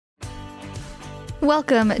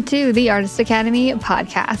Welcome to the Artist Academy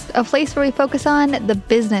podcast, a place where we focus on the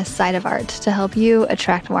business side of art to help you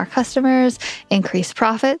attract more customers, increase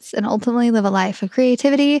profits, and ultimately live a life of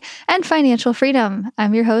creativity and financial freedom.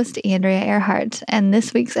 I'm your host, Andrea Earhart, and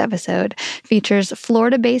this week's episode features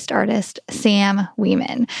Florida-based artist Samm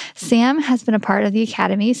Wehman. Samm has been a part of the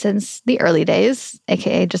Academy since the early days,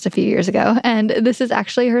 aka just a few years ago, and this is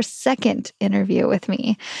actually her second interview with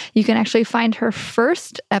me. You can actually find her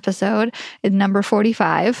first episode in number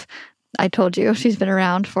 45. I told you she's been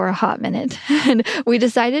around for a hot minute. And we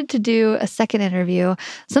decided to do a second interview,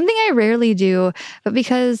 something I rarely do, but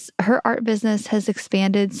because her art business has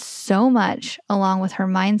expanded so much along with her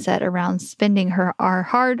mindset around spending our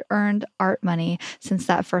hard-earned art money since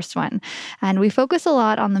that first one. And we focus a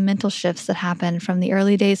lot on the mental shifts that happen from the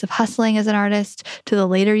early days of hustling as an artist to the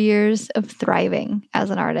later years of thriving as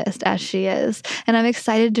an artist, as she is. And I'm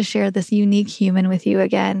excited to share this unique human with you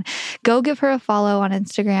again. Go give her a follow on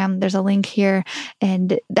Instagram. There's a link here,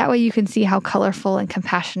 and that way you can see how colorful and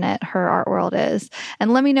compassionate her art world is.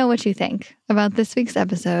 And let me know what you think about this week's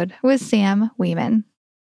episode with Samm Wehman.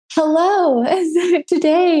 Hello.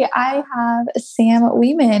 Today I have Samm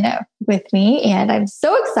Wehman with me, and I'm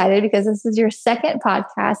so excited because this is your second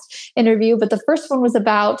podcast interview, but the first one was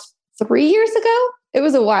about 3 years ago. It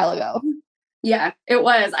was a while ago. Yeah, it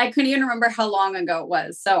was. I couldn't even remember how long ago it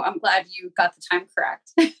was. So I'm glad you got the time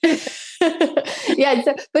correct. Yeah.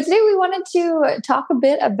 But today we wanted to talk a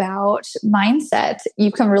bit about mindset.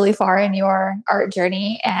 You've come really far in your art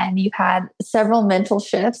journey and you've had several mental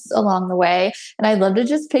shifts along the way. And I'd love to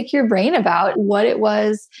just pick your brain about what it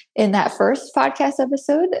was in that first podcast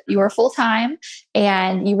episode. You were full-time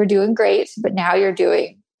and you were doing great, but now you're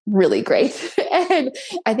doing really great. And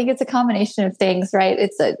I think it's a combination of things, right?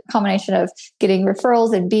 It's a combination of getting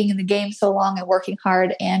referrals and being in the game so long and working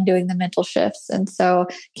hard and doing the mental shifts. And so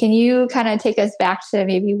can you kind of take us back to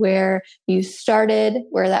maybe where you started,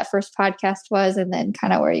 where that first podcast was, and then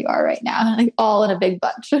kind of where you are right now, like all in a big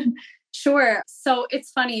bunch? Sure. So it's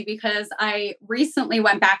funny because I recently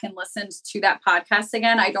went back and listened to that podcast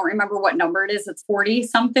again. I don't remember what number it is. It's 40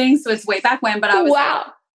 something. So it's way back when, but I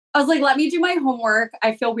was like, let me do my homework.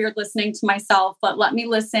 I feel weird listening to myself, but let me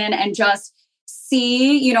listen and just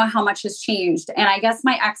see, how much has changed. And I guess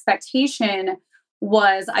my expectation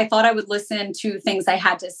was I thought I would listen to things I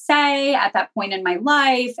had to say at that point in my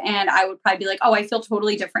life. And I would probably be like, oh, I feel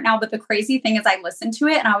totally different now. But the crazy thing is I listened to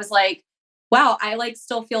it and I was like, wow, I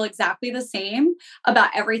still feel exactly the same about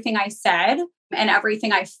everything I said and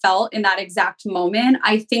everything I felt in that exact moment.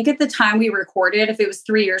 I think at the time we recorded, if it was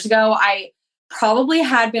 3 years ago, I probably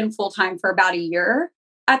had been full-time for about a year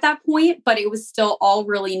at that point, but it was still all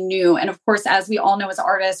really new. And of course, as we all know as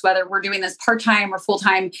artists, whether we're doing this part-time or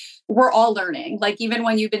full-time, we're all learning. Like even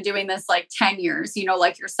when you've been doing this like 10 years,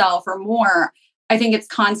 like yourself or more, I think it's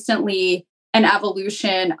constantly an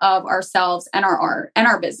evolution of ourselves and our art and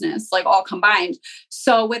our business, like all combined.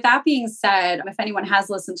 So with that being said, if anyone has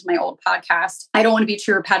listened to my old podcast, I don't want to be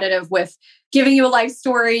too repetitive with giving you a life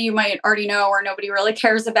story you might already know or nobody really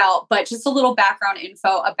cares about, but just a little background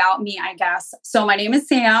info about me, I guess. So my name is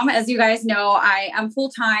Samm. As you guys know, I am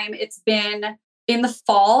full-time. It's been in the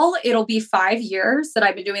fall, it'll be 5 years that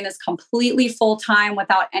I've been doing this completely full-time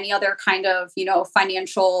without any other kind of,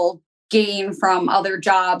 financial gain from other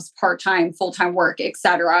jobs, part-time, full-time work,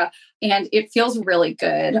 etc. And it feels really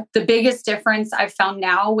good. The biggest difference I've found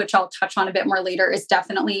now, which I'll touch on a bit more later, is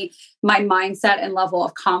definitely my mindset and level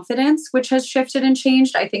of confidence, which has shifted and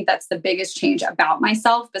changed. I think that's the biggest change about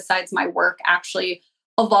myself, besides my work actually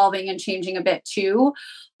evolving and changing a bit too.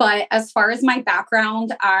 But as far as my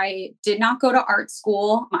background, I did not go to art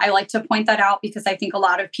school. I like to point that out because I think a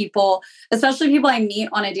lot of people, especially people I meet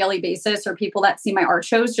on a daily basis or people that see my art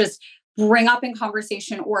shows, just bring up in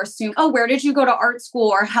conversation or assume, oh, where did you go to art school?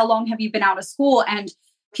 Or how long have you been out of school? And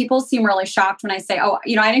people seem really shocked when I say, oh,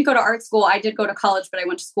 I didn't go to art school. I did go to college, but I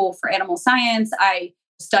went to school for animal science. I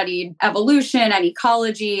studied evolution and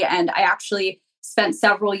ecology. And I actually spent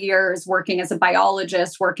several years working as a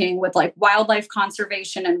biologist, working with like wildlife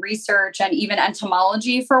conservation and research and even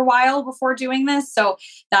entomology for a while before doing this. So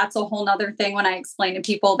that's a whole nother thing when I explain to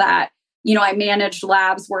people that I managed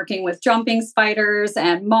labs working with jumping spiders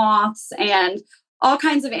and moths and all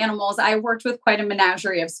kinds of animals. I worked with quite a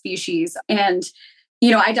menagerie of species. And,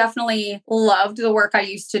 I definitely loved the work I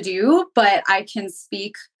used to do, but I can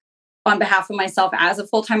speak on behalf of myself as a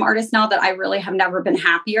full-time artist now that I really have never been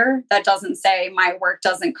happier. That doesn't say my work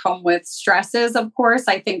doesn't come with stresses, of course.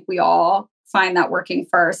 I think we all find that working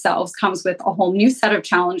for ourselves comes with a whole new set of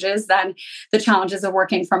challenges than the challenges of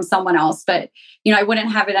working from someone else. But, I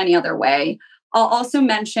wouldn't have it any other way. I'll also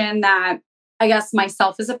mention that I guess,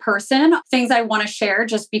 myself as a person, things I want to share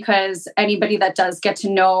just because anybody that does get to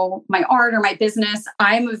know my art or my business,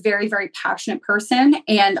 I'm a very, very passionate person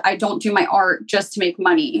and I don't do my art just to make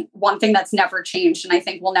money. One thing that's never changed and I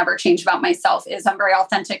think will never change about myself is I'm very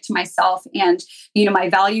authentic to myself and, my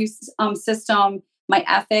values system, my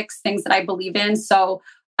ethics, things that I believe in. So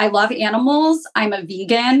I love animals. I'm a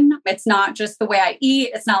vegan. It's not just the way I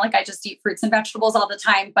eat. It's not like I just eat fruits and vegetables all the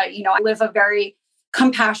time, but, I live a very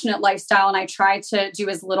compassionate lifestyle and I try to do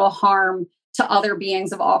as little harm to other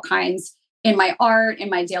beings of all kinds in my art, in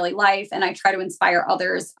my daily life. And I try to inspire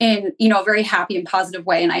others in, a very happy and positive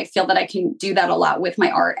way. And I feel that I can do that a lot with my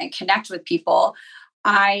art and connect with people.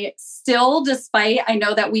 I still, I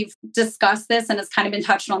know that we've discussed this and it's kind of been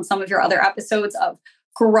touched on some of your other episodes of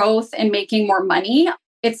growth and making more money.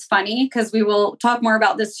 It's funny because we will talk more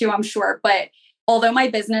about this too, I'm sure. But although my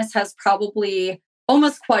business has probably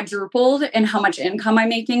almost quadrupled in how much income I'm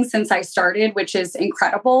making since I started, which is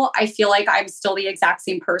incredible, I feel like I'm still the exact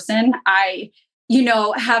same person. I,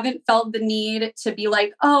 haven't felt the need to be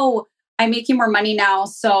like, oh, I'm making more money now.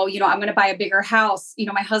 So, I'm going to buy a bigger house.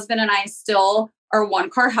 My husband and I still are one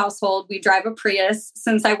car household. We drive a Prius.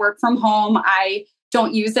 Since I work from home, I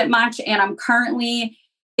don't use it much. And I'm currently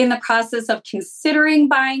in the process of considering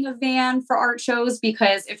buying a van for art shows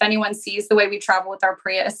because if anyone sees the way we travel with our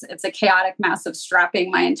Prius, it's a chaotic mess of strapping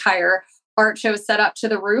my entire art show set up to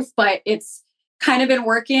the roof, but it's kind of been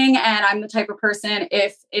working. And I'm the type of person,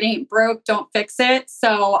 if it ain't broke, don't fix it.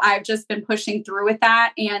 So I've just been pushing through with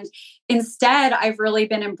that. And instead, I've really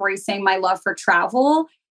been embracing my love for travel.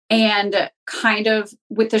 And kind of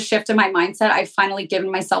with the shift in my mindset, I've finally given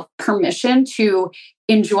myself permission to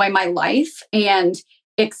enjoy my life and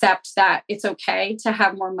accept that it's okay to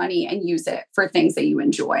have more money and use it for things that you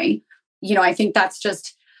enjoy. I think that's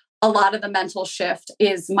just a lot of the mental shift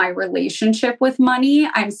is my relationship with money.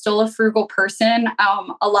 I'm still a frugal person.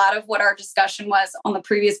 A lot of what our discussion was on the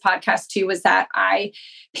previous podcast too was that I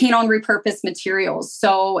paint on repurposed materials.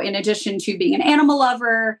 So in addition to being an animal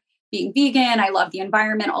lover, being vegan, I love the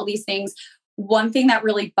environment, all these things. One thing that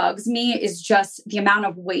really bugs me is just the amount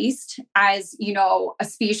of waste as, a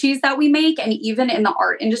species that we make. And even in the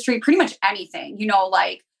art industry, pretty much anything,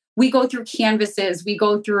 like we go through canvases, we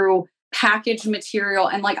go through packaged material.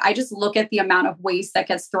 And like, I just look at the amount of waste that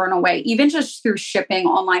gets thrown away, even just through shipping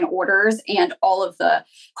online orders and all of the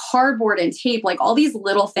cardboard and tape, like all these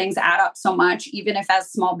little things add up so much, even if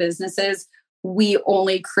as small businesses, we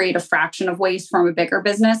only create a fraction of waste from a bigger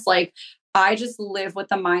business. Like I just live with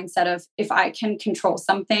the mindset of if I can control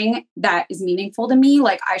something that is meaningful to me,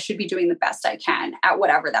 like I should be doing the best I can at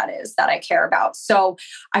whatever that is that I care about. So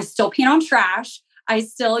I still paint on trash. I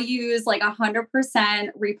still use like 100%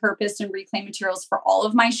 repurposed and reclaimed materials for all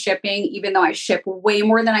of my shipping, even though I ship way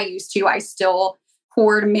more than I used to. I still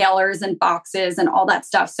hoard mailers and boxes and all that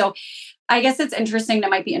stuff. So I guess it's interesting.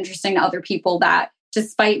 That might be interesting to other people that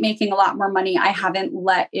despite making a lot more money, I haven't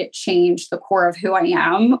let it change the core of who I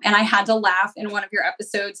am. And I had to laugh in one of your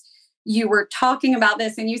episodes. You were talking about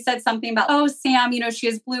this and you said something about, oh, Samm, she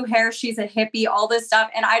has blue hair. She's a hippie, all this stuff.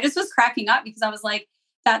 And I just was cracking up because I was like,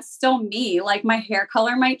 that's still me. Like my hair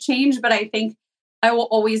color might change, but I think I will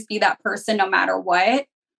always be that person no matter what.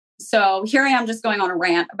 So here I am just going on a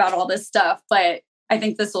rant about all this stuff, but I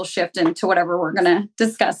think this will shift into whatever we're going to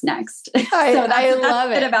discuss next. I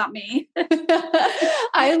love it about me.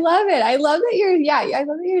 I love it. I love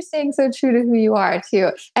that you're staying so true to who you are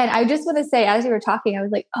too. And I just want to say, as you were talking, I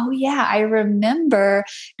was like, oh yeah, I remember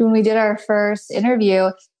when we did our first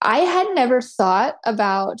interview, I had never thought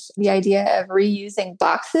about the idea of reusing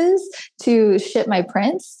boxes to ship my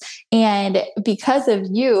prints. And because of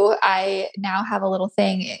you, I now have a little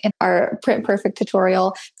thing in our Print Perfect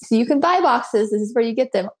tutorial. So you can buy boxes. This is where you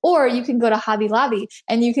get them. Or you can go to Hobby Lobby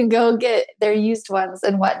and you can go get their used ones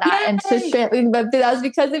and whatnot. Yay! And to ship. But that was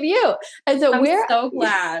because of you. And so I'm so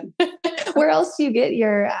glad. Where else do you get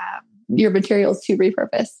your materials to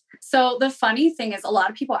repurpose? So the funny thing is a lot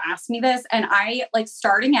of people ask me this and I like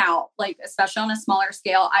starting out, like especially on a smaller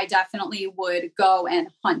scale, I definitely would go and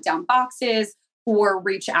hunt down boxes or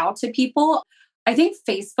reach out to people. I think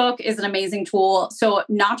Facebook is an amazing tool. So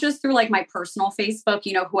not just through like my personal Facebook,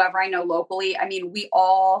 whoever I know locally. I mean, we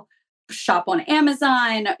all shop on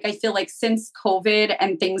Amazon. I feel like since COVID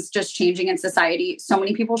and things just changing in society, so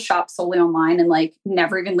many people shop solely online and like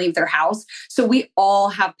never even leave their house. So we all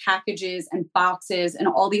have packages and boxes and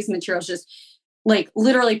all these materials just like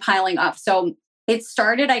literally piling up. So it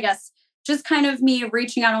started, I guess, just kind of me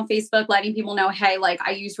reaching out on Facebook, letting people know, hey, like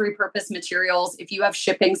I use repurposed materials. If you have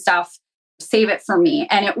shipping stuff, save it for me.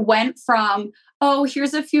 And it went from, oh,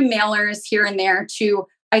 here's a few mailers here and there to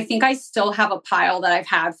I think I still have a pile that I've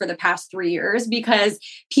had for the past 3 years because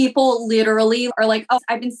people literally are like, oh,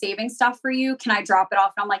 I've been saving stuff for you. Can I drop it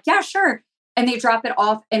off? And I'm like, yeah, sure. And they drop it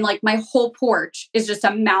off. And like my whole porch is just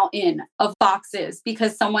a mountain of boxes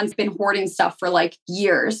because someone's been hoarding stuff for like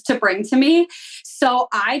years to bring to me. So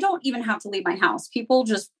I don't even have to leave my house. People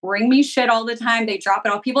just bring me shit all the time. They drop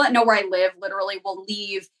it off. People that know where I live literally will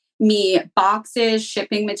leave me boxes,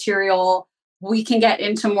 shipping material. We can get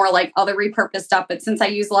into more like other repurposed stuff. But since I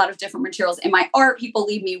use a lot of different materials in my art, people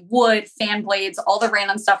leave me wood, fan blades, all the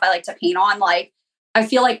random stuff I like to paint on. Like, I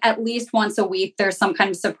feel like at least once a week, there's some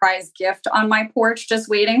kind of surprise gift on my porch just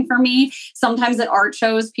waiting for me. Sometimes at art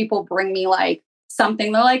shows, people bring me like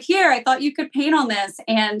something. They're like, here, I thought you could paint on this.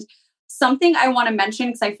 And something I want to mention,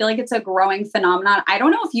 because I feel like it's a growing phenomenon. I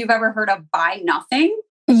don't know if you've ever heard of buy nothing.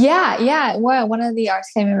 Yeah. Well, one of the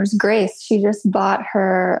arts community members, Grace, she just bought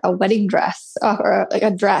her a wedding dress or like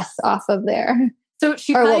a dress off of there. So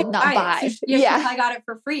she probably not buy. So she probably got it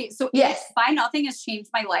for free. So yes, Buy Nothing has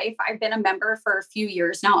changed my life. I've been a member for a few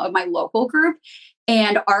years now of my local group.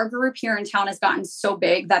 And our group here in town has gotten so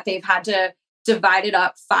big that they've had to divide it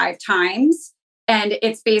up 5 times. And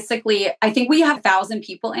it's basically, I think we have 1,000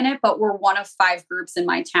 people in it, but we're one of 5 groups in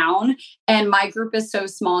my town. And my group is so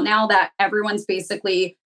small now that everyone's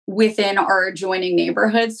basically within our adjoining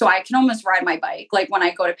neighborhood. So I can almost ride my bike, like when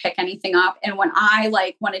I go to pick anything up. And when I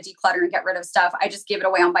like want to declutter and get rid of stuff, I just give it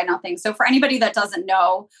away on Buy Nothing. So for anybody that doesn't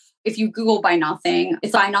know, if you Google Buy Nothing,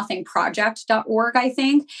 it's buynothingproject.org, I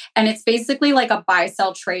think. And it's basically like a buy,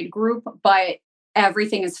 sell, trade group, but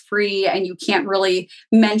everything is free and you can't really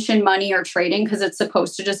mention money or trading because it's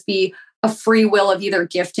supposed to just be a free will of either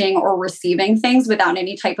gifting or receiving things without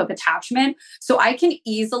any type of attachment. So I can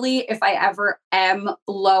easily, if I ever am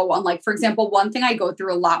low on, like, for example, one thing I go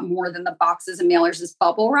through a lot more than the boxes and mailers is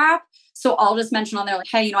bubble wrap. So I'll just mention on there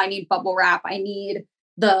like, hey, I need bubble wrap. I need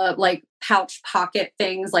the like pouch pocket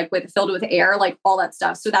things like filled with air, like all that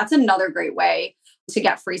stuff. So that's another great way to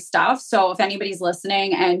get free stuff. So if anybody's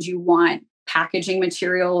listening and you want packaging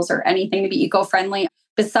materials or anything to be eco-friendly,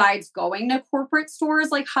 besides going to corporate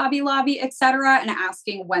stores like Hobby Lobby, et cetera, and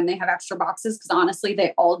asking when they have extra boxes, because honestly,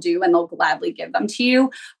 they all do, and they'll gladly give them to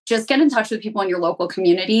you. Just get in touch with people in your local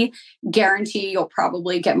community. Guarantee you'll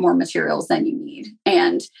probably get more materials than you need.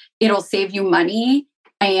 And it'll save you money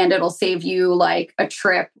and it'll save you like a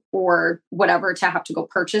trip or whatever to have to go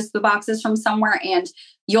purchase the boxes from somewhere. And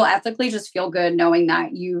you'll ethically just feel good knowing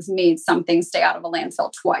that you've made something stay out of a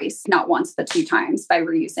landfill twice, not once, but 2 times by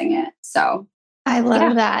reusing it. So I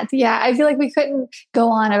love that. Yeah. I feel like we couldn't go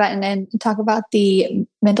on about and talk about the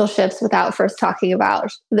mental shifts without first talking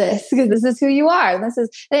about this, because this is who you are. And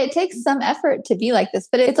it takes some effort to be like this,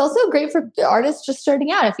 but it's also great for artists just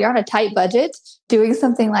starting out. If you're on a tight budget, doing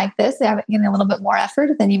something like this, getting a little bit more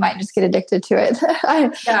effort, then you might just get addicted to it.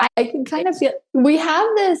 I can kind of feel, we have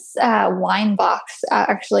this wine box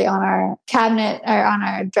actually on our cabinet or on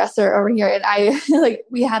our dresser over here. And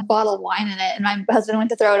we had bottled wine in it and my husband went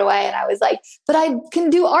to throw it away. And I was like, but I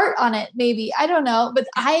can do art on it. Maybe, I don't know, but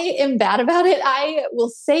I am bad about it. I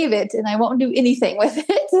will save it and I won't do anything with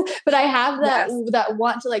it. But I have that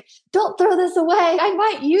want to like, don't throw this away. I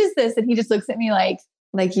might use this. And he just looks at me like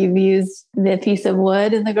you've used the piece of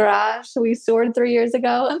wood in the garage we stored 3 years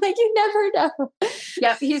ago. I'm like, you never know.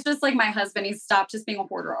 Yep. He's just like my husband. He's stopped just being a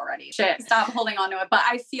hoarder already. Shit. Stop holding on to it. But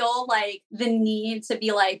I feel like the need to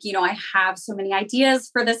be like, I have so many ideas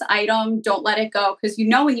for this item. Don't let it go. Because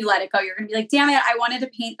when you let it go, you're going to be like, damn it, I wanted to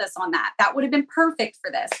paint this on that. That would have been perfect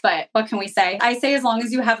for this. But what can we say? I say, as long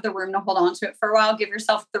as you have the room to hold on to it for a while, give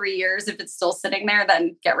yourself 3 years. If it's still sitting there,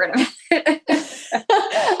 then get rid of it.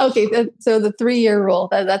 Okay. So the 3-year rule,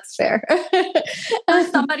 that's fair. For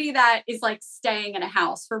somebody that is like staying in a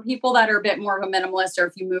house, for people that are a bit more of a minimalist, or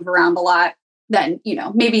if you move around a lot, then,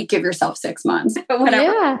 maybe give yourself 6 months, but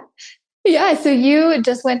whatever. Yeah. Yeah. So you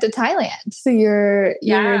just went to Thailand. So you're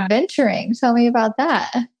adventuring. Tell me about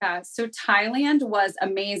that. Yeah. So Thailand was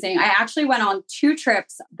amazing. I actually went on 2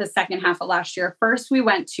 trips the second half of last year. First, we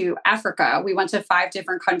went to Africa. We went to 5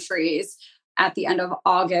 different countries at the end of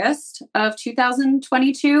August of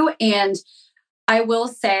 2022. And I will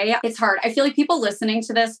say it's hard. I feel like people listening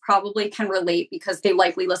to this probably can relate because they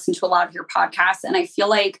likely listen to a lot of your podcasts. And I feel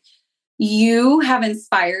like you have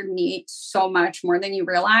inspired me so much more than you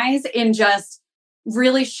realize in just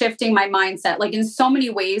really shifting my mindset, like in so many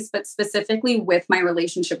ways, but specifically with my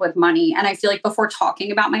relationship with money. And I feel like before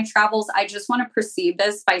talking about my travels, I just want to perceive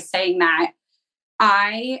this by saying that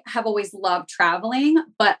I have always loved traveling,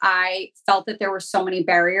 but I felt that there were so many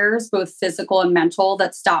barriers, both physical and mental,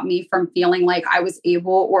 that stopped me from feeling like I was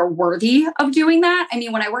able or worthy of doing that. I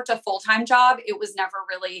mean, when I worked a full-time job, it was never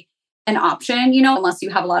really an option, unless you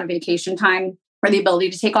have a lot of vacation time or the ability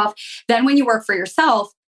to take off. Then when you work for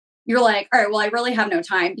yourself, you're like, all right, well, I really have no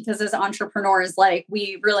time, because as entrepreneurs, like,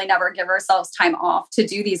 we really never give ourselves time off to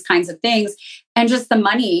do these kinds of things. And just the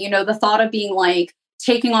money, the thought of being like,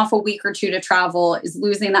 taking off a week or two to travel is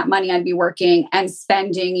losing that money I'd be working and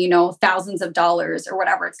spending, thousands of dollars or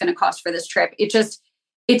whatever it's going to cost for this trip. It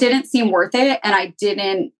didn't seem worth it. And I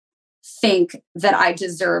didn't think that I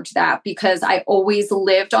deserved that, because I always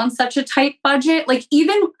lived on such a tight budget. Like,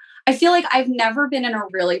 even I feel like I've never been in a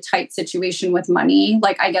really tight situation with money.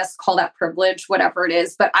 Like, I guess call that privilege, whatever it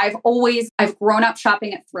is. But I've grown up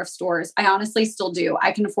shopping at thrift stores. I honestly still do.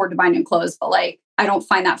 I can afford to buy new clothes, but like, I don't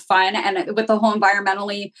find that fun. And with the whole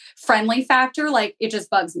environmentally friendly factor, like, it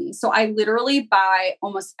just bugs me. So I literally buy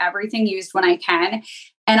almost everything used when I can.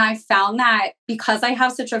 And I found that because I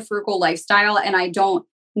have such a frugal lifestyle and I don't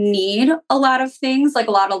need a lot of things, like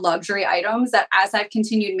a lot of luxury items, that as I've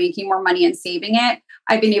continued making more money and saving it,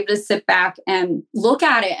 I've been able to sit back and look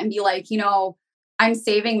at it and be like, I'm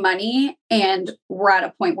saving money and we're at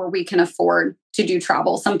a point where we can afford to do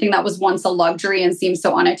travel, something that was once a luxury and seems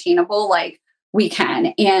so unattainable, like we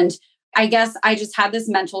can. And I guess I just had this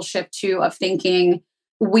mental shift too of thinking,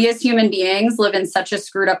 we as human beings live in such a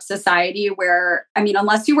screwed up society where,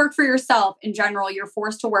 unless you work for yourself, in general, you're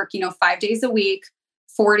forced to work, 5 days a week,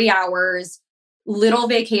 40 hours, little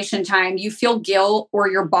vacation time. You feel guilt, or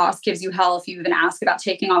your boss gives you hell if you even ask about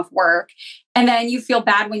taking off work. And then you feel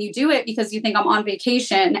bad when you do it, because you think, I'm on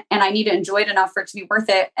vacation and I need to enjoy it enough for it to be worth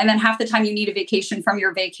it. And then half the time you need a vacation from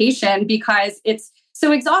your vacation because it's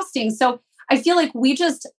so exhausting. So I feel like we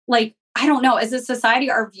just, like, I don't know, as a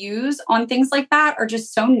society, our views on things like that are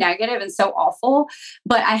just so negative and so awful.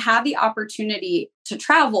 But I had the opportunity to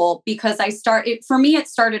travel because for me, it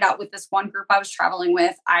started out with this one group I was traveling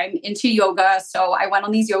with. I'm into yoga. So I went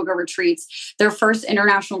on these yoga retreats. Their first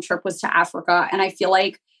international trip was to Africa. And I feel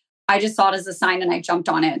like I just saw it as a sign and I jumped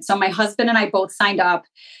on it. So my husband and I both signed up.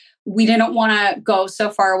 We didn't want to go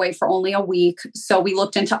so far away for only a week. So we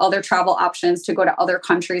looked into other travel options to go to other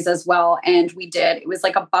countries as well. And we did. It was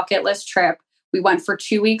like a bucket list trip. We went for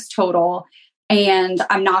 2 weeks total. And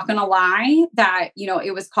I'm not going to lie that,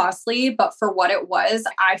 it was costly, but for what it was,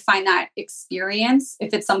 I find that experience,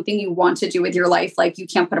 if it's something you want to do with your life, like, you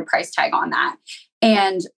can't put a price tag on that.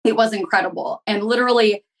 And it was incredible. And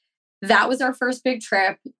literally, that was our first big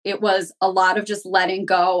trip. It was a lot of just letting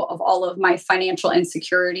go of all of my financial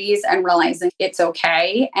insecurities and realizing it's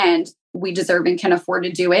okay and we deserve and can afford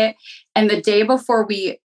to do it. And the day before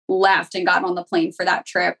we left and got on the plane for that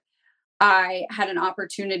trip, I had an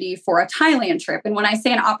opportunity for a Thailand trip. And when I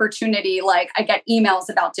say an opportunity, like, I get emails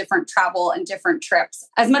about different travel and different trips.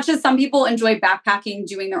 As much as some people enjoy backpacking,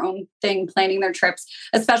 doing their own thing, planning their trips,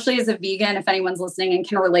 especially as a vegan, if anyone's listening and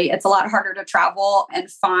can relate, it's a lot harder to travel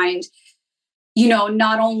and find,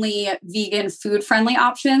 not only vegan food friendly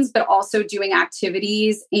options, but also doing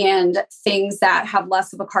activities and things that have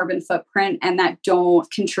less of a carbon footprint and that don't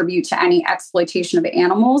contribute to any exploitation of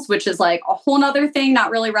animals, which is like a whole nother thing,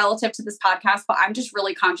 not really relative to this podcast, but I'm just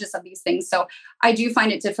really conscious of these things. So I do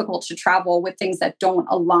find it difficult to travel with things that don't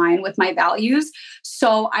align with my values.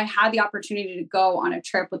 So I had the opportunity to go on a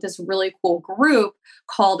trip with this really cool group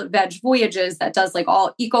called Veg Voyages that does like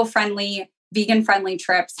all eco-friendly, vegan-friendly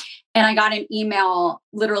trips. And I got an email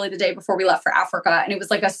literally the day before we left for Africa. And it was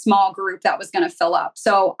like a small group that was going to fill up.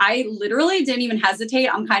 So I literally didn't even hesitate.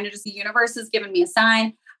 I'm kind of just, the universe has given me a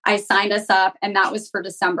sign. I signed us up, and that was for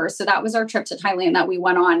December. So that was our trip to Thailand that we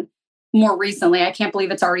went on more recently. I can't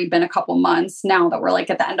believe it's already been a couple months now that we're like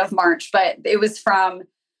at the end of March, but it was from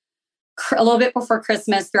a little bit before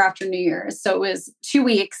Christmas through after New Year's. So it was 2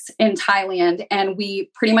 weeks in Thailand, and we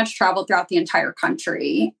pretty much traveled throughout the entire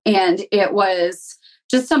country. And it was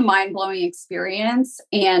just a mind-blowing experience.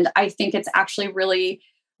 And I think it's actually really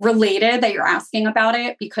related that you're asking about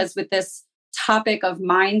it, because with this topic of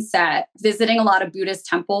mindset, visiting a lot of Buddhist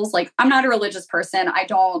temples, like, I'm not a religious person. I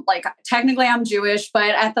don't technically I'm Jewish, but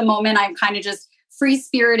at the moment I'm kind of just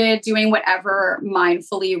free-spirited, doing whatever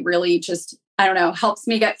mindfully really just, I don't know, helps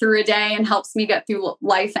me get through a day and helps me get through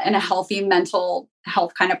life in a healthy mental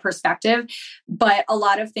health kind of perspective. But a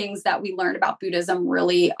lot of things that we learned about Buddhism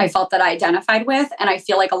really, I felt that I identified with. And I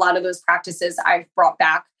feel like a lot of those practices I've brought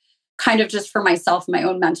back kind of just for myself, my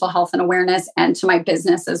own mental health and awareness, and to my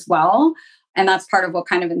business as well. And that's part of what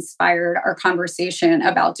kind of inspired our conversation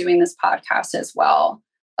about doing this podcast as well,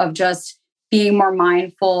 of just being more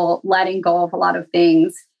mindful, letting go of a lot of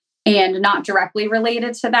things. And not directly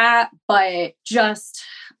related to that, but just,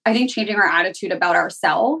 I think, changing our attitude about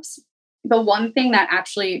ourselves. The one thing that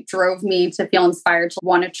actually drove me to feel inspired to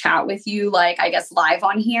want to chat with you, like, I guess, live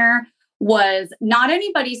on here, was not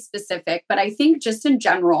anybody specific, but I think just in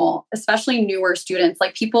general, especially newer students,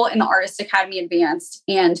 like people in the Artist Academy Advanced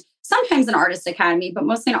and sometimes in Artist Academy, but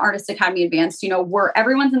mostly in Artist Academy Advanced, where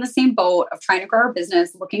everyone's in the same boat of trying to grow our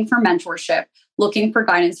business, looking for mentorship, looking for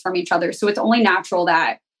guidance from each other. So it's only natural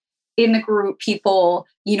that in the group, people,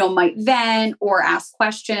 might vent or ask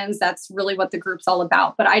questions. That's really what the group's all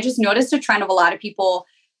about. But I just noticed a trend of a lot of people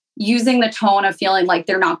using the tone of feeling like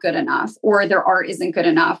they're not good enough or their art isn't good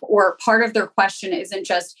enough, or part of their question isn't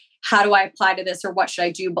just, how do I apply to this or what should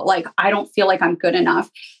I do? But like, I don't feel like I'm good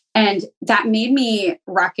enough. And that made me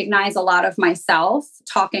recognize a lot of myself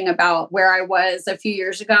talking about where I was a few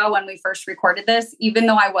years ago when we first recorded this. Even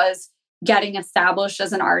though I was getting established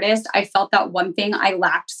as an artist, I felt that one thing I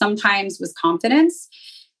lacked sometimes was confidence.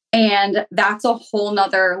 And that's a whole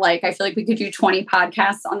nother, I feel like we could do 20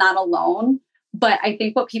 podcasts on that alone. But I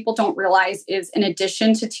think what people don't realize is in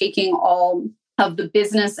addition to taking all of the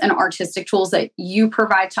business and artistic tools that you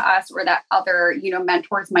provide to us or that other,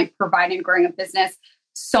 mentors might provide in growing a business,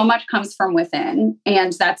 so much comes from within.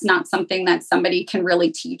 And that's not something that somebody can really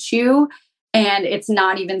teach you. And it's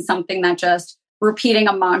not even something that just repeating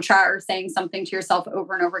a mantra or saying something to yourself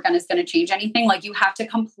over and over again is going to change anything. Like you have to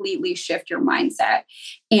completely shift your mindset.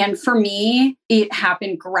 And for me, it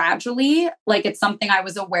happened gradually. Like it's something I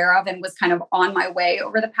was aware of and was kind of on my way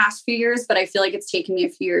over the past few years. But I feel like it's taken me a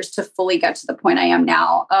few years to fully get to the point I am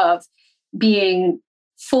now of being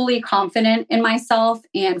fully confident in myself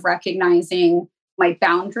and recognizing my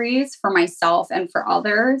boundaries for myself and for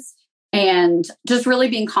others. And just really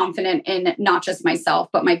being confident in not just myself,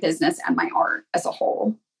 but my business and my art as a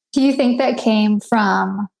whole. Do you think that came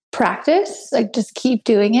from practice? Like just keep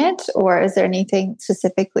doing it? Or is there anything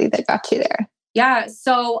specifically that got you there? Yeah,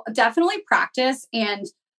 so definitely practice. And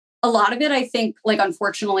a lot of it, I think,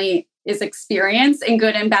 unfortunately, is experience in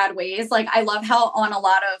good and bad ways. Like I love how on a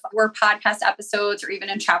lot of your podcast episodes or even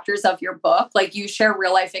in chapters of your book, you share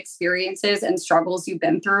real life experiences and struggles you've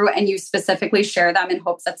been through, and you specifically share them in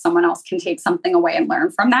hopes that someone else can take something away and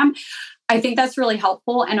learn from them. I think that's really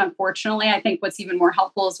helpful. And unfortunately, I think what's even more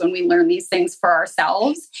helpful is when we learn these things for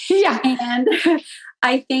ourselves. Yeah. And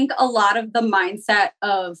I think a lot of the mindset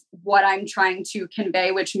of what I'm trying to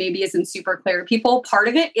convey, which maybe isn't super clear to people, part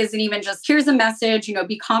of it isn't even just, here's a message,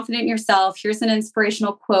 be confident in yourself. Here's an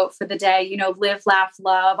inspirational quote for the day, live, laugh,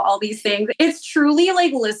 love, all these things. It's truly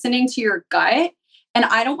listening to your gut. And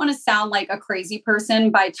I don't want to sound like a crazy person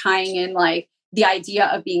by tying in the idea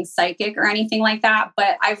of being psychic or anything like that.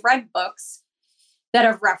 But I've read books that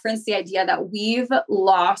have referenced the idea that we've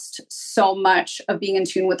lost so much of being in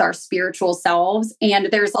tune with our spiritual selves. And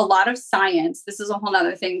there's a lot of science. This is a whole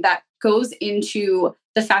nother thing that goes into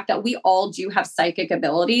the fact that we all do have psychic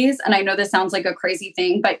abilities. And I know this sounds like a crazy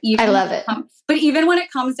thing, but even I love it. But even when it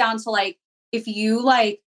comes down to if you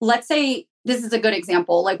let's say this is a good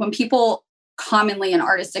example, when people commonly in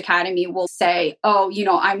Artist Academy will say, oh,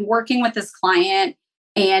 I'm working with this client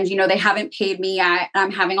and, they haven't paid me yet. And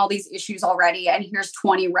I'm having all these issues already. And here's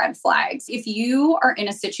 20 red flags. If you are in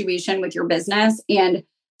a situation with your business and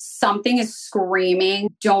something is screaming,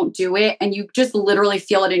 don't do it. And you just literally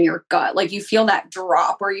feel it in your gut. You feel that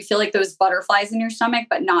drop or you feel those butterflies in your stomach,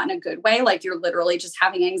 but not in a good way. You're literally just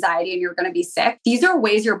having anxiety and you're going to be sick. These are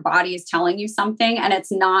ways your body is telling you something. And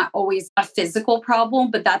it's not always a physical problem,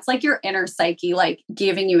 but that's your inner psyche,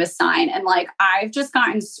 giving you a sign. And I've just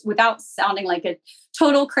gotten, without sounding like a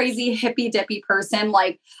total crazy hippy dippy person,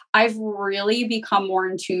 I've really become more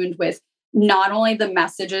in tune with not only the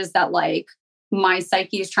messages that my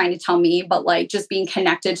psyche is trying to tell me, but just being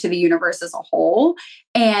connected to the universe as a whole.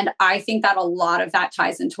 And I think that a lot of that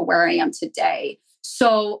ties into where I am today.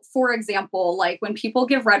 So for example, when people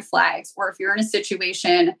give red flags, or if you're in a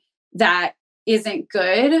situation that isn't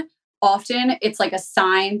good, often it's a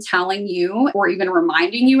sign telling you or even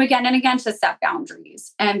reminding you again and again to set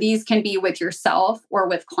boundaries. And these can be with yourself or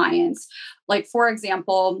with clients. For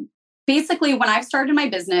example, basically, when I started my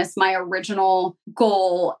business, my original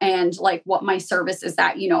goal and what my service is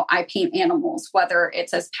that, I paint animals, whether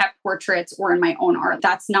it's as pet portraits or in my own art.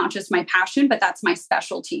 That's not just my passion, but that's my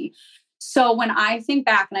specialty. So when I think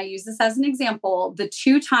back, and I use this as an example, the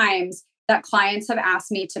 2 times that clients have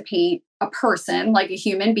asked me to paint a person, a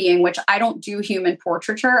human being, which I don't do human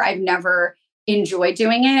portraiture. I've never enjoyed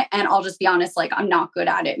doing it. And I'll just be honest, I'm not good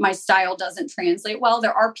at it. My style doesn't translate well.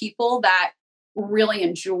 There are people that really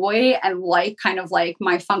enjoy and kind of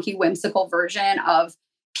my funky whimsical version of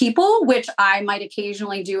people, which I might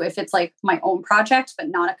occasionally do if it's my own project, but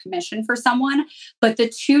not a commission for someone. But the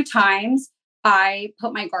 2 times I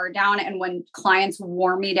put my guard down, and when clients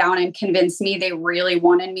wore me down and convinced me they really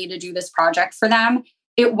wanted me to do this project for them,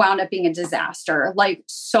 it wound up being a disaster, like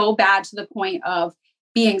so bad to the point of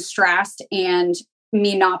being stressed and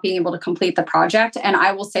me not being able to complete the project. And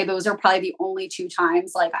I will say those are probably the only 2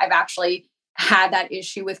 times like I've actually had that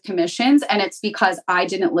issue with commissions. And it's because I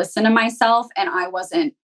didn't listen to myself and I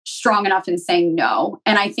wasn't strong enough in saying no.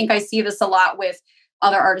 And I think I see this a lot with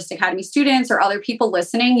other Artist Academy students or other people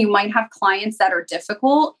listening. You might have clients that are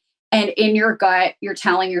difficult. And in your gut, you're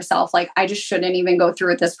telling yourself, like, I just shouldn't even go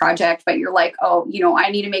through with this project. But you're like, oh, I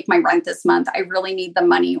need to make my rent this month. I really need the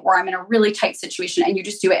money, or I'm in a really tight situation. And you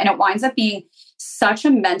just do it. And it winds up being such a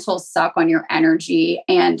mental suck on your energy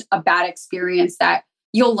and a bad experience that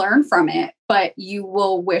you'll learn from it, but you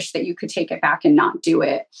will wish that you could take it back and not do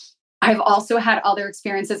it. I've also had other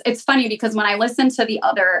experiences. It's funny because when I listened to the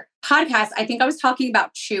other podcast, I think I was talking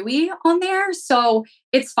about Chewy on there. So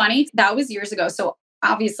it's funny. That was years ago. So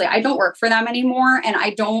obviously I don't work for them anymore. And I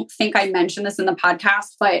don't think I mentioned this in the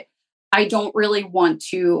podcast, but I don't really want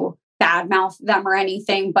to badmouth them or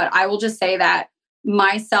anything. But I will just say that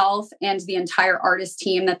myself and the entire artist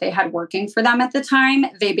team that they had working for them at the time,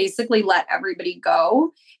 they basically let everybody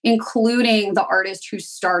go, including the artist who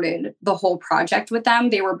started the whole project with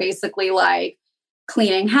them. They were basically like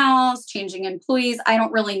cleaning house, changing employees. I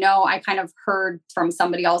don't really know. I kind of heard from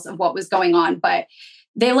somebody else of what was going on, but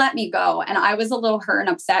they let me go. And I was a little hurt and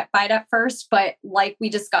upset by it at first. But like we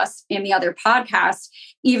discussed in the other podcast,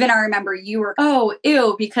 even I remember you were, oh,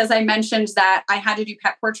 ew, because I mentioned that I had to do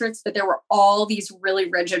pet portraits, but there were all these really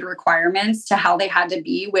rigid requirements to how they had to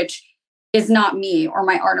be, which is not me or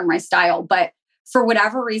my art or my style. But for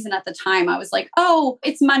whatever reason at the time, I was like, oh,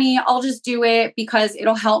 it's money. I'll just do it because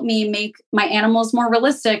it'll help me make my animals more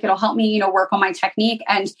realistic. It'll help me, work on my technique.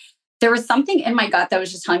 And there was something in my gut that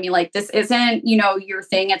was just telling me like, this isn't, your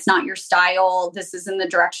thing. It's not your style. This isn't the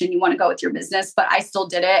direction you want to go with your business, but I still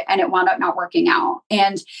did it and it wound up not working out.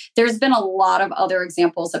 And there's been a lot of other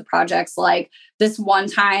examples of projects. Like this one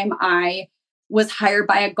time I was hired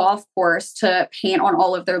by a golf course to paint on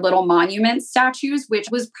all of their little monument statues, which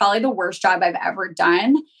was probably the worst job I've ever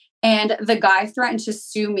done. And the guy threatened to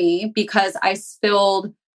sue me because I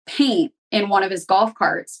spilled paint in one of his golf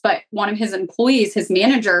carts. But one of his employees, his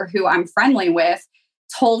manager, who I'm friendly with,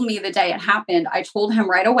 told me the day it happened. I told him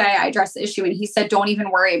right away, I addressed the issue, and he said, don't even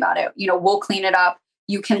worry about it. We'll clean it up.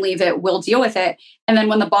 You can leave it. We'll deal with it. And then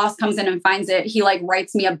when the boss comes in and finds it, he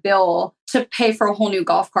writes me a bill to pay for a whole new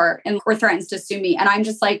golf cart or threatens to sue me. And I'm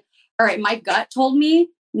just like, all right, my gut told me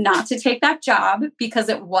not to take that job because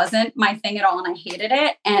it wasn't my thing at all. And I hated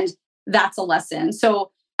it. And that's a lesson.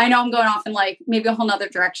 So I know I'm going off in maybe a whole nother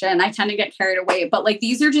direction. I tend to get carried away, but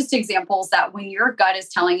these are just examples that when your gut is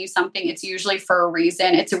telling you something, it's usually for a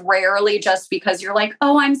reason. It's rarely just because you're like,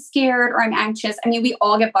 oh, I'm scared or I'm anxious. I mean, we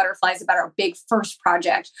all get butterflies about our big first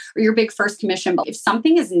project or your big first commission. But if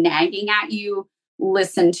something is nagging at you,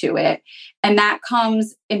 listen to it. And that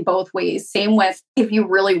comes in both ways. Same with if you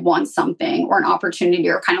really want something or an opportunity,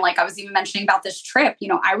 or kind of like I was even mentioning about this trip,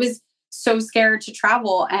 I was so scared to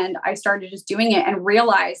travel. And I started just doing it and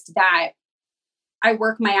realized that I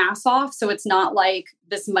work my ass off. So it's not like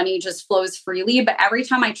this money just flows freely. But every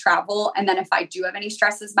time I travel, and then if I do have any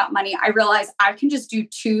stresses about money, I realize I can just do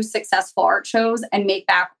 2 successful art shows and make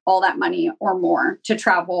back all that money or more to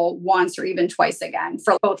travel once or even twice again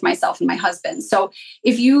for both myself and my husband. So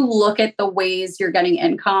if you look at the ways you're getting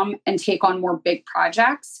income and take on more big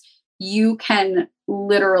projects, you can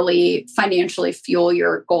literally financially fuel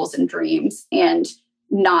your goals and dreams and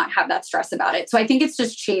not have that stress about it. So I think it's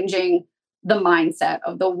just changing the mindset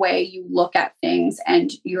of the way you look at things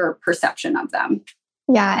and your perception of them.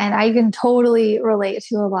 Yeah. And I can totally relate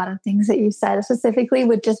to a lot of things that you said, specifically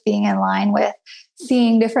with just being in line with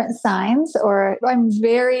seeing different signs, or I'm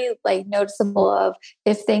very noticeable of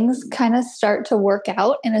if things kind of start to work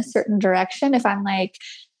out in a certain direction. If I'm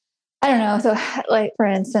I don't know. So for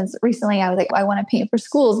instance, recently I was I want to paint for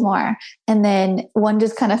schools more. And then one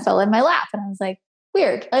just kind of fell in my lap and I was like,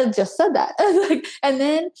 weird. I just said that. And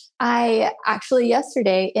then I actually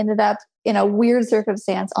yesterday ended up in a weird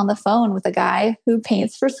circumstance on the phone with a guy who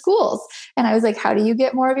paints for schools. And I was like, how do you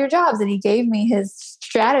get more of your jobs? And he gave me his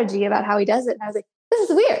strategy about how he does it. And I was like, this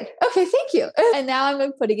is weird. Okay, thank you. And now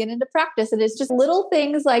I'm putting it into practice. And it's just little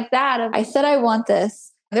things like that. I said, I want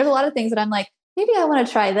this. There's a lot of things that I'm like, maybe I want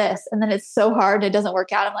to try this. And then it's so hard. It doesn't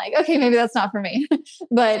work out. I'm like, okay, maybe that's not for me.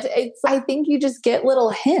 But I think you just get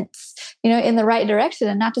little hints, in the right direction.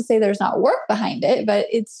 And not to say there's not work behind it, but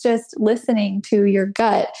it's just listening to your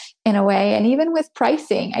gut in a way. And even with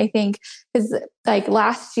pricing, I think is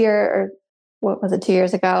last year, or what was it, 2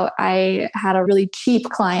 years ago, I had a really cheap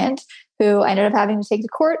client who I ended up having to take to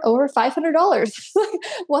court over $500.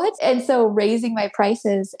 What? And so raising my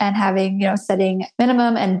prices and having, setting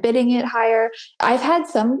minimum and bidding it higher. I've had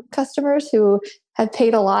some customers who have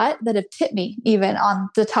paid a lot that have tipped me even on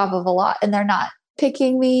the top of a lot, and they're not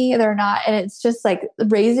picking me. They're not. And it's just like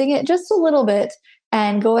raising it just a little bit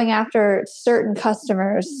and going after certain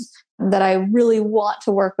customers that I really want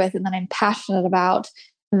to work with and that I'm passionate about.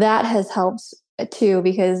 That has helped too,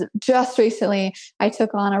 because just recently I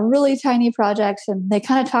took on a really tiny project and they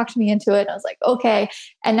kind of talked me into it. And I was like, okay.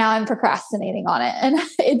 And now I'm procrastinating on it. And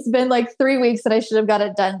it's been like 3 weeks that I should have got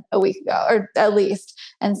it done a week ago, or at least.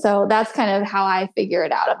 And so that's kind of how I figure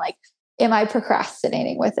it out. I'm like, am I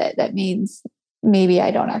procrastinating with it? That means maybe I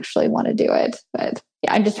don't actually want to do it. But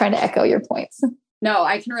yeah, I'm just trying to echo your points. No,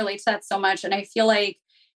 I can relate to that so much. And I feel like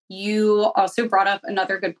you also brought up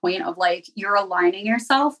another good point of like, you're aligning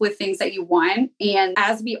yourself with things that you want. And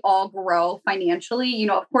as we all grow financially,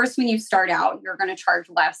 of course, when you start out, you're going to charge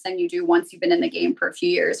less than you do once you've been in the game for a few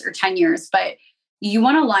years or 10 years, but you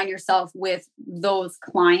want to align yourself with those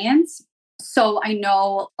clients. So I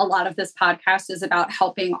know a lot of this podcast is about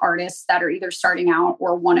helping artists that are either starting out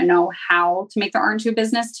or want to know how to make their art into a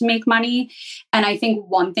business to make money. And I think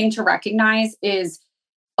one thing to recognize is,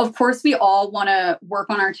 of course, we all want to work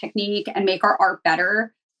on our technique and make our art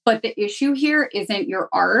better. But the issue here isn't your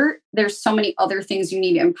art. There's so many other things you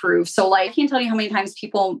need to improve. So like, I can't tell you how many times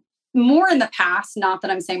people, more in the past, not that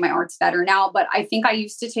I'm saying my art's better now, but I think I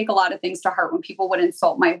used to take a lot of things to heart when people would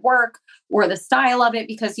insult my work or the style of it,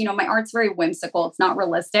 because, my art's very whimsical. It's not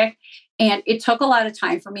realistic. And it took a lot of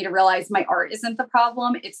time for me to realize my art isn't the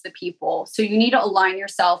problem. It's the people. So you need to align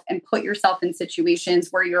yourself and put yourself in situations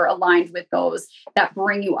where you're aligned with those that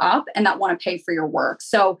bring you up and that want to pay for your work.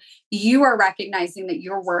 So you are recognizing that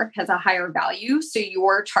your work has a higher value. So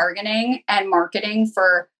you're targeting and marketing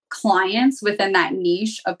for clients within that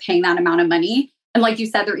niche of paying that amount of money. And like you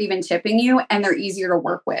said, they're even tipping you and they're easier to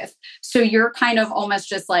work with. So you're kind of almost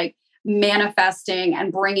just like manifesting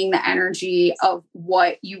and bringing the energy of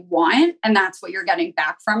what you want. And that's what you're getting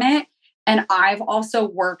back from it. And I've also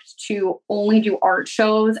worked to only do art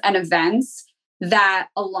shows and events that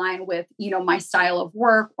align with, my style of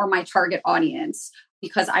work or my target audience.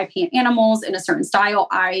 Because I paint animals in a certain style,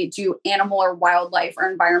 I do animal or wildlife or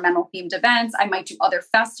environmental themed events. I might do other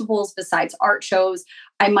festivals besides art shows.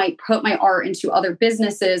 I might put my art into other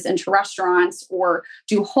businesses, into restaurants, or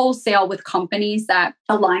do wholesale with companies that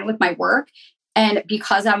align with my work. And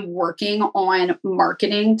because I'm working on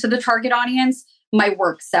marketing to the target audience, my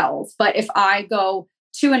work sells. But if I go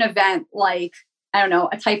to an event like, I don't know,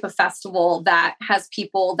 a type of festival that has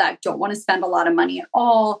people that don't want to spend a lot of money at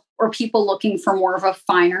all, or people looking for more of a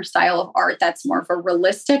finer style of art that's more of a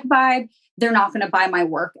realistic vibe, they're not going to buy my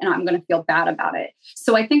work and I'm going to feel bad about it.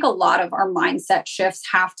 So I think a lot of our mindset shifts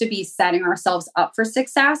have to be setting ourselves up for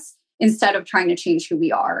success instead of trying to change who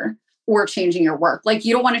we are or changing your work. Like,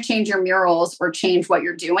 you don't want to change your murals or change what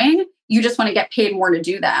you're doing. You just want to get paid more to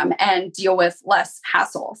do them and deal with less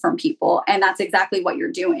hassle from people. And that's exactly what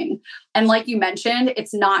you're doing. And like you mentioned,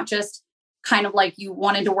 it's not just kind of like you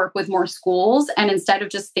wanted to work with more schools. And instead of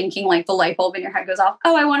just thinking like the light bulb in your head goes off,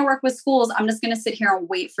 oh, I want to work with schools, I'm just going to sit here and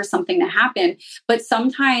wait for something to happen. But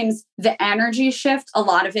sometimes the energy shift, a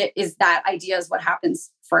lot of it is that idea is what happens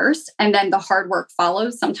first. And then the hard work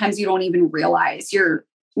follows. Sometimes you don't even realize you're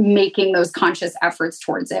making those conscious efforts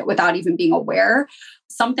towards it without even being aware.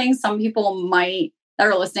 Something some people that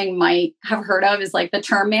are listening might have heard of is like the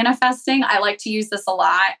term manifesting. I like to use this a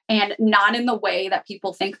lot, and not in the way that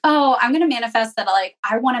people think, oh, I'm going to manifest that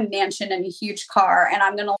I want a mansion and a huge car and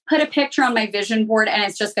I'm going to put a picture on my vision board and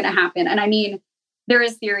it's just going to happen. And I mean, there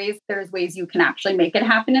is theories, there's ways you can actually make it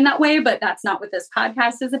happen in that way, but that's not what this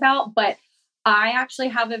podcast is about. But I actually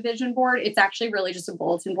have a vision board. It's actually really just a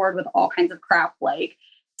bulletin board with all kinds of crap like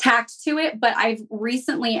tacked to it. But I've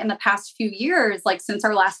recently, in the past few years, like since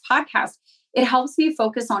our last podcast, it helps me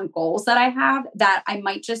focus on goals that I have that I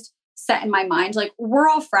might just set in my mind. Like, we're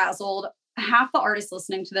all frazzled. Half the artists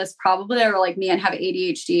listening to this probably are like me and have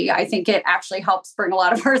ADHD. I think it actually helps bring a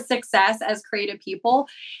lot of our success as creative people.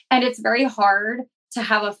 And it's very hard to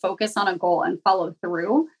have a focus on a goal and follow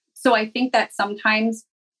through. So I think that sometimes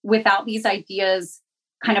without these ideas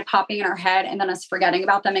kind of popping in our head and then us forgetting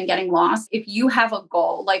about them and getting lost, if you have a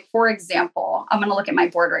goal, like for example, I'm going to look at my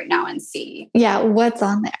board right now and see. Yeah, what's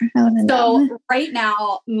on there? I want to know. know. So right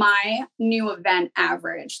now, my new event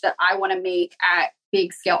average that I want to make at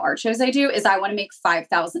big scale art shows I do is I want to make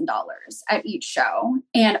 $5,000 at each show.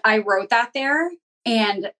 And I wrote that there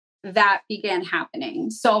and that began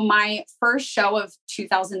happening. So my first show of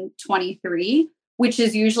 2023, which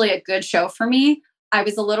is usually a good show for me, I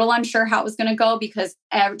was a little unsure how it was going to go because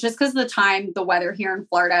just because of the time, the weather here in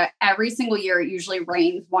Florida, every single year it usually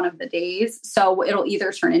rains one of the days. So it'll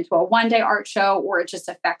either turn into a one-day art show or it just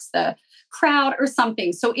affects the crowd or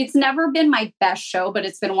something. So it's never been my best show, but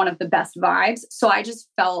it's been one of the best vibes. So I just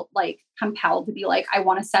felt like compelled to be like, I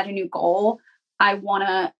want to set a new goal. I want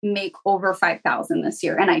to make over 5,000 this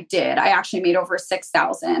year. And I did. I actually made over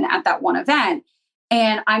 6,000 at that one event.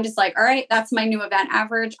 And I'm just like, all right, that's my new event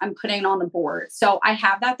average. I'm putting it on the board. So I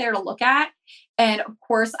have that there to look at. And of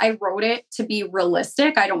course, I wrote it to be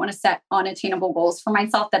realistic. I don't want to set unattainable goals for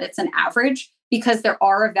myself that it's an average because there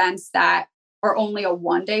are events that are only a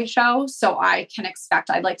one-day show. So I can expect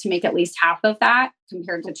I'd like to make at least half of that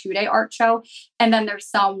compared to a 2-day art show. And then there's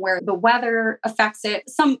some where the weather affects it.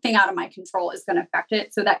 Something out of my control is going to affect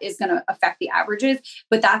it. So that is going to affect the averages.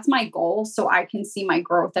 But that's my goal. So I can see my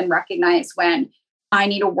growth and recognize when I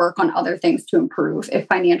need to work on other things to improve if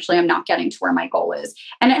financially I'm not getting to where my goal is.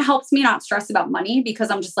 And it helps me not stress about money because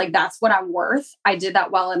I'm just like, that's what I'm worth. I did that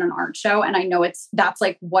well in an art show. And I know that's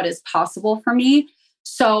like what is possible for me.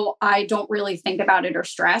 So I don't really think about it or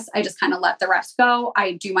stress. I just kind of let the rest go.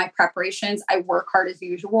 I do my preparations. I work hard as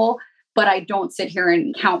usual, but I don't sit here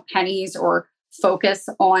and count pennies or focus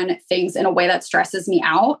on things in a way that stresses me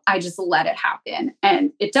out. I just let it happen.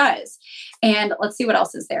 And it does. And let's see what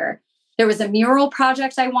else is there. There was a mural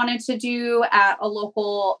project I wanted to do at a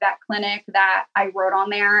local vet clinic that I wrote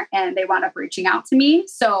on there and they wound up reaching out to me.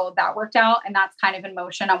 So that worked out and that's kind of in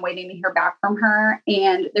motion. I'm waiting to hear back from her.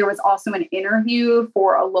 And there was also an interview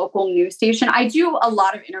for a local news station. I do a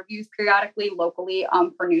lot of interviews periodically locally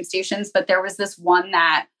for news stations, but there was this one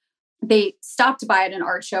that they stopped by at an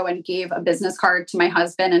art show and gave a business card to my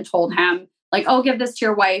husband and told him, like, oh, give this to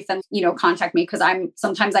your wife and, contact me. Cause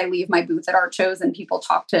sometimes I leave my booth at art shows and people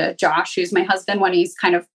talk to Josh, who's my husband, when he's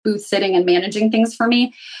kind of booth sitting and managing things for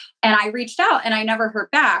me. And I reached out and I never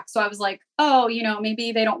heard back. So I was like, oh,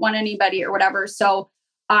 maybe they don't want anybody or whatever. So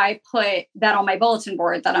I put that on my bulletin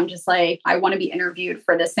board that I'm just like, I want to be interviewed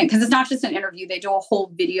for this thing. Cause it's not just an interview. They do a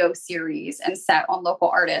whole video series and set on local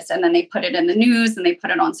artists. And then they put it in the news and they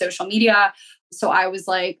put it on social media. So I was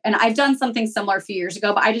like, and I've done something similar a few years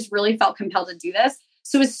ago, but I just really felt compelled to do this.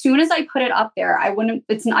 So as soon as I put it up there,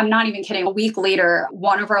 I'm not even kidding. A week later,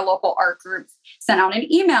 one of our local art groups sent out an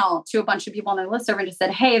email to a bunch of people on their listserv and just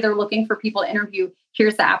said, hey, they're looking for people to interview.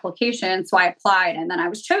 Here's the application. So I applied and then I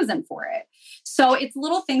was chosen for it. So it's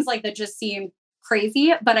little things like that just seem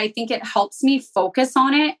crazy, but I think it helps me focus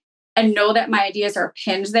on it and know that my ideas are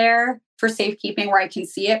pinned there for safekeeping where I can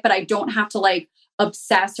see it, but I don't have to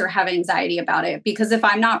obsess or have anxiety about it. Because if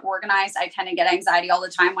I'm not organized, I tend to get anxiety all the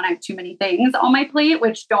time when I have too many things on my plate,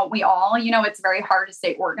 which don't we all? It's very hard to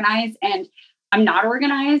stay organized and I'm not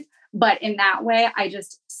organized. But in that way, I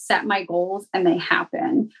just set my goals and they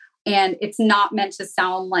happen. And it's not meant to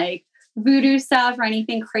sound like voodoo stuff or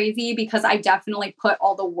anything crazy because I definitely put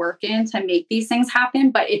all the work in to make these things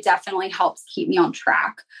happen, but it definitely helps keep me on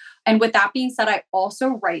track. And with that being said, I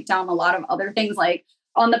also write down a lot of other things like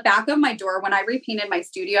on the back of my door, when I repainted my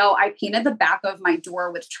studio, I painted the back of my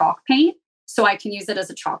door with chalk paint so I can use it as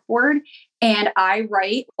a chalkboard. And I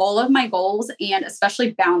write all of my goals and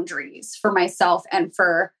especially boundaries for myself and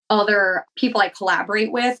for other people I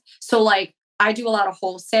collaborate with. So I do a lot of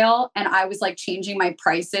wholesale and I was changing my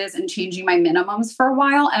prices and changing my minimums for a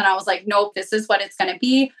while. And I was like, nope, this is what it's going to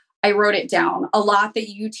be. I wrote it down. A lot that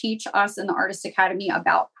you teach us in the Artist Academy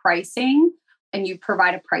about pricing, and you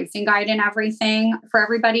provide a pricing guide and everything for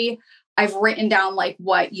everybody. I've written down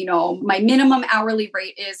what, my minimum hourly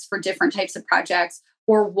rate is for different types of projects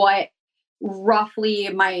or what roughly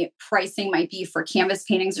my pricing might be for canvas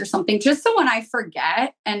paintings or something, just so when I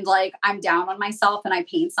forget and I'm down on myself and I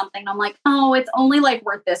paint something, I'm like, oh, it's only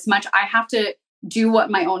worth this much. I have to do what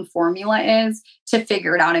my own formula is to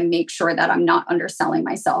figure it out and make sure that I'm not underselling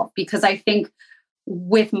myself. Because I think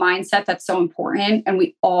with mindset, that's so important. And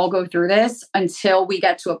we all go through this until we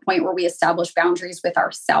get to a point where we establish boundaries with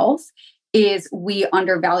ourselves, is we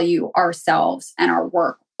undervalue ourselves and our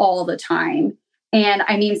work all the time. And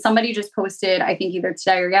I mean, somebody just posted, I think either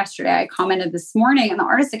today or yesterday, I commented this morning in the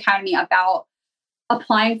Artist Academy about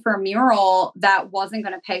applying for a mural that wasn't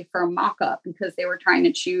going to pay for a mock-up because they were trying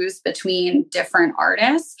to choose between different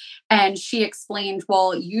artists. And she explained,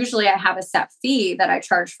 well, usually I have a set fee that I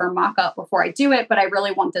charge for a mock-up before I do it, but I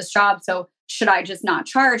really want this job. So should I just not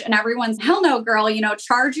charge? And everyone's, hell no, girl,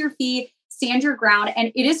 charge your fee, stand your ground.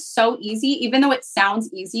 And it is so easy, even though it sounds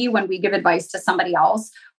easy when we give advice to somebody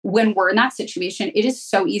else. When we're in that situation, it is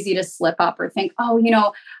so easy to slip up or think, oh,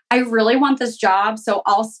 I really want this job. So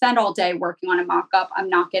I'll spend all day working on a mock-up I'm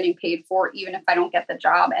not getting paid for, even if I don't get the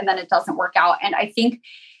job. And then it doesn't work out. And I think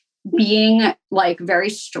being like very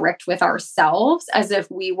strict with ourselves as if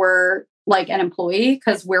we were like an employee,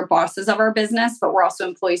 because we're bosses of our business, but we're also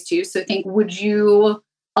employees too. So think, would you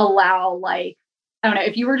allow like, I don't know,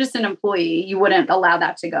 if you were just an employee, you wouldn't allow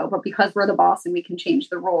that to go. But because we're the boss and we can change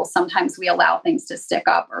the rules, sometimes we allow things to stick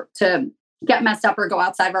up or to get messed up or go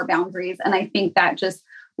outside of our boundaries. And I think that just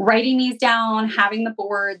writing these down, having the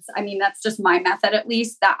boards, I mean, that's just my method, at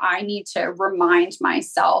least, that I need to remind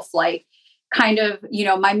myself, like, kind of, you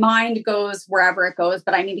know, my mind goes wherever it goes,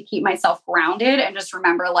 but I need to keep myself grounded and just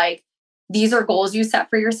remember, like, these are goals you set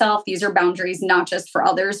for yourself. These are boundaries, not just for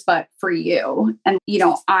others, but for you. And, you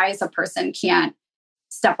know, I as a person can't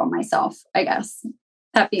step on myself, I guess,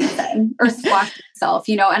 that being said, or squash myself,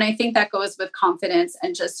 you know, and I think that goes with confidence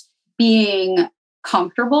and just being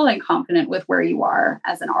comfortable and confident with where you are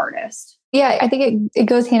as an artist. Yeah, I think it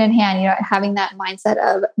goes hand in hand, you know, having that mindset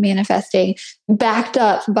of manifesting backed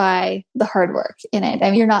up by the hard work in it.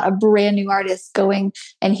 I mean, you're not a brand new artist going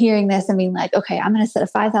and hearing this and being like, okay, I'm going to set a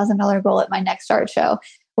 $5,000 goal at my next art show,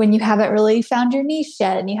 when you haven't really found your niche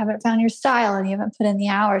yet and you haven't found your style and you haven't put in the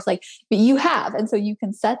hours, like, but you have. And so you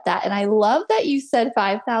can set that. And I love that you said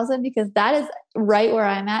 5,000, because that is right where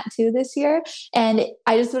I'm at too this year. And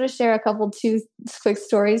I just want to share two quick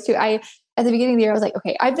stories too. At the beginning of the year, I was like,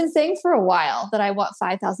 okay, I've been saying for a while that I want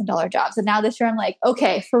 $5,000 jobs. And now this year I'm like,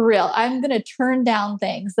 okay, for real, I'm going to turn down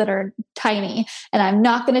things that are tiny and I'm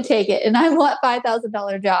not going to take it. And I want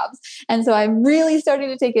 $5,000 jobs. And so I'm really starting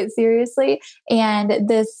to take it seriously. And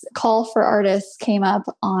this call for artists came up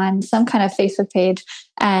on some kind of Facebook page,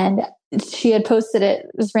 and she had posted it,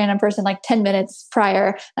 this random person, like 10 minutes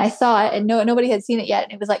prior. And I saw it and nobody had seen it yet.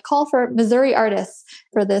 And it was like, call for Missouri artists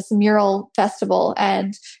for this mural festival.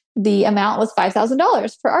 And the amount was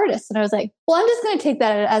 $5,000 for artists. And I was like, well, I'm just going to take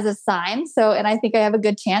that as a sign. So, and I think I have a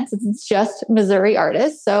good chance it's just Missouri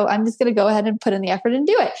artists. So I'm just going to go ahead and put in the effort and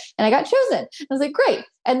do it. And I got chosen. I was like, great.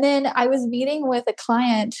 And then I was meeting with a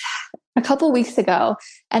client a couple weeks ago,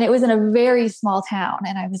 and it was in a very small town.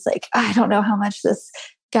 And I was like, I don't know how much this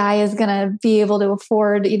guy is going to be able to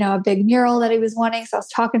afford, you know, a big mural that he was wanting. So I was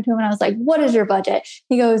talking to him and I was like, what is your budget?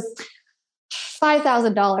 He goes,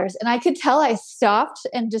 $5,000. And I could tell I stopped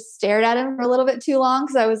and just stared at him for a little bit too long,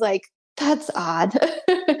 because I was like, that's odd.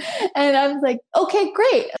 And I was like, okay,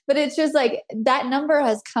 great. But it's just like that number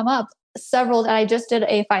has come up several. And I just did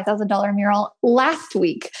a $5,000 mural last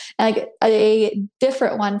week, like a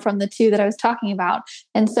different one from the two that I was talking about.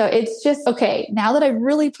 And so it's just, okay, now that I've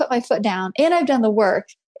really put my foot down and I've done the work,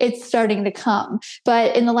 it's starting to come.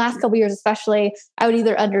 But in the last couple of years, especially, I would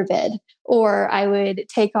either underbid or I would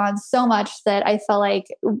take on so much that I felt like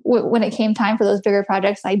when it came time for those bigger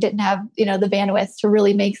projects, I didn't have, you know, the bandwidth to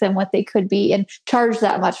really make them what they could be and charge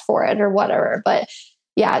that much for it or whatever. But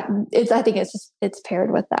yeah, I think it's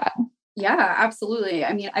paired with that. Yeah, absolutely.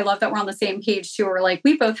 I mean, I love that we're on the same page too. We're like,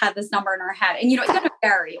 we both had this number in our head, and, you know, it's going to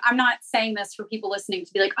vary. I'm not saying this for people listening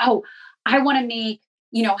to be like, oh, I want to make,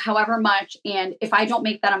 you know, however much, and if I don't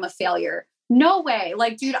make that, I'm a failure. No way.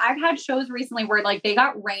 Like, dude, I've had shows recently where like they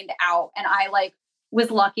got rained out, and I like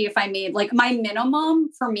was lucky if I made like my minimum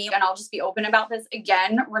for me. And I'll just be open about this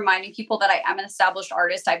again, reminding people that I am an established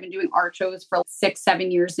artist. I've been doing art shows for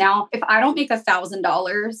 6-7 years now. If I don't make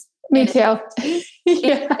 $1,000, me too.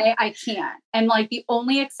 Yeah. I can't. And like the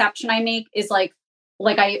only exception I make is like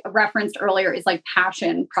I referenced earlier, is like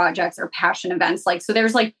passion projects or passion events. Like, so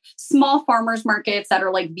there's like small farmers markets that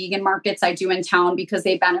are like vegan markets I do in town because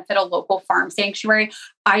they benefit a local farm sanctuary.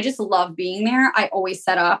 I just love being there. I always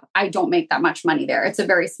set up. I don't make that much money there. It's a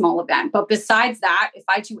very small event. But besides that, if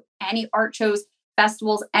I do any art shows,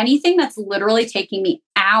 festivals, anything that's literally taking me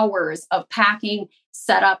hours of packing,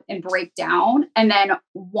 set up, and breakdown, and then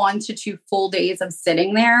 1 to 2 full days of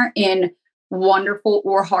sitting there in wonderful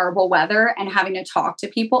or horrible weather and having to talk to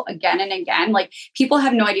people again and again. Like, people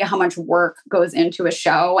have no idea how much work goes into a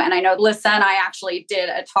show. And I know, listen, I actually did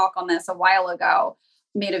a talk on this a while ago,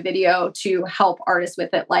 made a video to help artists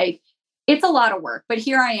with it. Like, it's a lot of work, but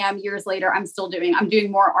here I am years later, I'm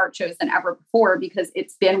doing more art shows than ever before because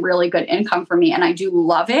it's been really good income for me. And I do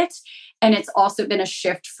love it. And it's also been a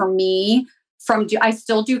shift for me I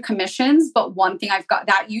still do commissions, but one thing I've got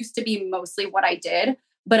that used to be mostly what I did.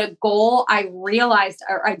 But a goal I realized,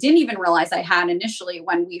 or I didn't even realize I had initially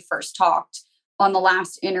when we first talked on the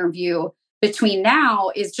last interview, between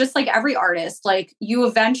now is just like every artist, like you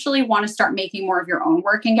eventually want to start making more of your own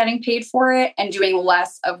work and getting paid for it and doing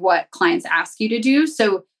less of what clients ask you to do.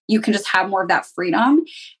 So you can just have more of that freedom.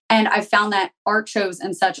 And I found that art shows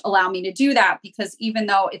and such allow me to do that, because even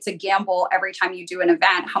though it's a gamble every time you do an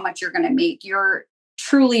event, how much you're going to make, you're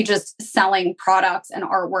truly just selling products and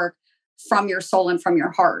artwork from your soul and from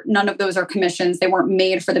your heart. None of those are commissions. They weren't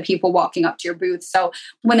made for the people walking up to your booth. So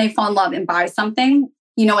when they fall in love and buy something,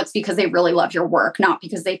 it's because they really love your work, not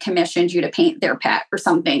because they commissioned you to paint their pet or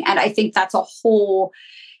something. And I think that's a whole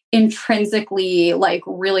intrinsically like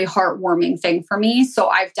really heartwarming thing for me. So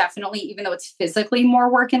I've definitely, even though it's physically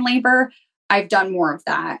more work and labor, I've done more of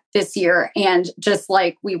that this year. And just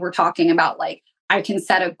like we were talking about, like I can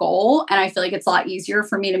set a goal, and I feel like it's a lot easier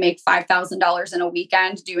for me to make $5,000 in a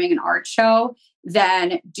weekend doing an art show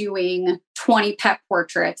than doing 20 pet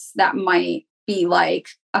portraits that might be like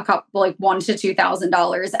a couple, like $1,000 to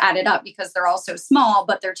 $2,000 added up, because they're all so small,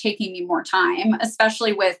 but they're taking me more time,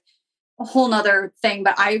 especially with a whole nother thing.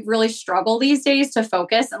 But I really struggle these days to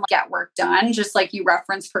focus and get work done. Just like you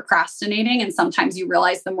referenced procrastinating. And sometimes you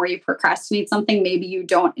realize the more you procrastinate something, maybe you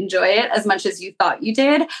don't enjoy it as much as you thought you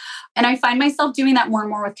did. And I find myself doing that more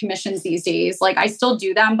and more with commissions these days. Like I still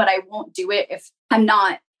do them, but I won't do it if I'm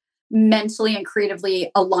not mentally and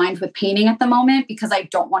creatively aligned with painting at the moment, because I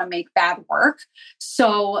don't want to make bad work.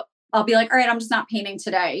 So I'll be like, all right, I'm just not painting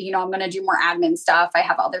today. I'm going to do more admin stuff. I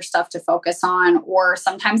have other stuff to focus on. Or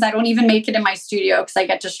sometimes I don't even make it in my studio because I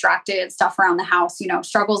get distracted, stuff around the house,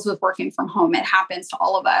 struggles with working from home. It happens to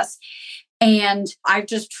all of us. And I've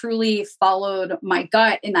just truly followed my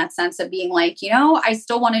gut in that sense of being like, I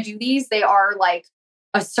still want to do these. They are like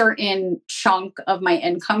a certain chunk of my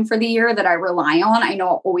income for the year that I rely on. I know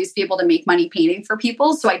I'll always be able to make money painting for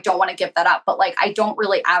people, so I don't want to give that up. But like, I don't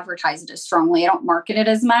really advertise it as strongly. I don't market it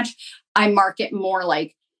as much. I market more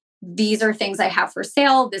like, these are things I have for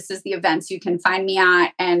sale. This is the events you can find me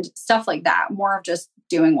at and stuff like that. More of just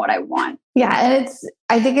doing what I want. Yeah. And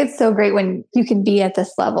I think it's so great when you can be at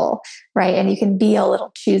this level, right? And you can be a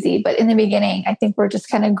little choosy. But in the beginning, I think we're just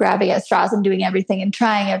kind of grabbing at straws and doing everything and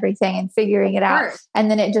trying everything and figuring it out. Sure.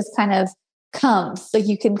 And then it just kind of comes. So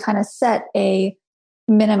you can kind of set a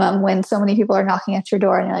minimum when so many people are knocking at your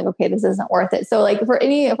door and you're like, okay, this isn't worth it. So like for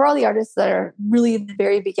all the artists that are really in the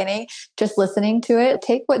very beginning, just listening to it,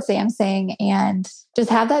 take what Sam's saying and just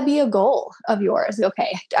have that be a goal of yours.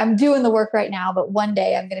 Okay, I'm doing the work right now, but one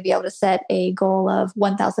day I'm going to be able to set a goal of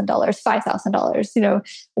 $1,000,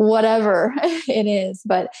 $5,000, whatever it is,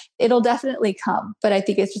 but it'll definitely come. But I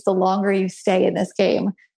think it's just the longer you stay in this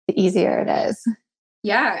game, the easier it is.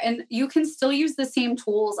 Yeah. And you can still use the same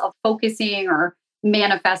tools of focusing or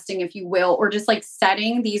manifesting, if you will, or just like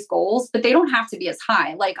setting these goals, but they don't have to be as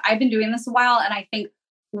high. Like I've been doing this a while, and I think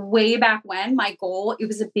way back when my goal, it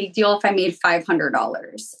was a big deal if I made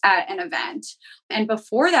 $500 at an event. And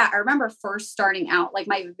before that, I remember first starting out, like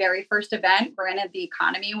my very first event, granted the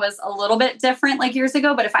economy was a little bit different like years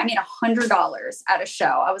ago, but if I made $100 at a show,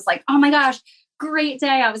 I was like, oh my gosh, great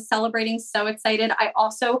day. I was celebrating, so excited. I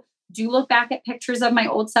also do look back at pictures of my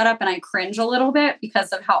old setup and I cringe a little bit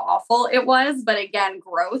because of how awful it was. But again,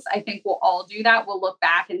 growth, I think we'll all do that. We'll look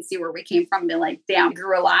back and see where we came from and be like, damn, we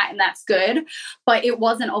grew a lot, and that's good. But it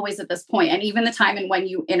wasn't always at this point. And even the time and when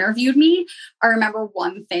you interviewed me, I remember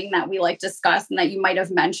one thing that we like discussed and that you might have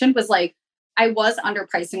mentioned was like, I was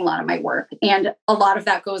underpricing a lot of my work. And a lot of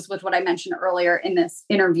that goes with what I mentioned earlier in this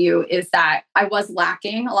interview, is that I was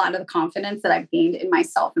lacking a lot of the confidence that I've gained in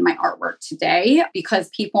myself and my artwork today, because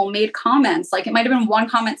people made comments. Like it might've been one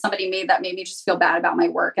comment somebody made that made me just feel bad about my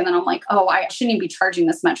work. And then I'm like, oh, I shouldn't even be charging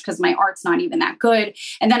this much because my art's not even that good.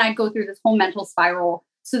 And then I'd go through this whole mental spiral.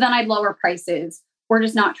 So then I'd lower prices or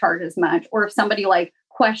just not charge as much. Or if somebody like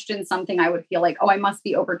questioned something, I would feel like, oh, I must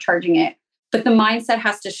be overcharging it. But the mindset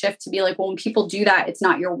has to shift to be like, well, when people do that, it's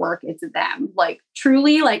not your work, it's them. Like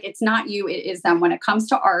truly, like it's not you, it is them. When it comes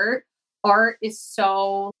to art is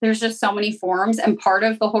there's just so many forms. And part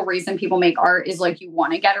of the whole reason people make art is like, you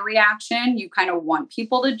want to get a reaction. You kind of want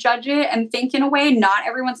people to judge it and think in a way. Not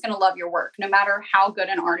everyone's going to love your work. No matter how good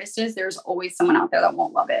an artist is, there's always someone out there that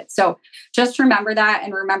won't love it. So just remember that,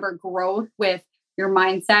 and remember growth with your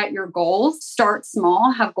mindset, your goals. Start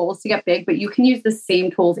small, have goals to get big, but you can use the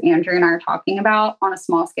same tools Andrea and I are talking about on a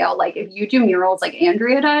small scale. Like if you do murals like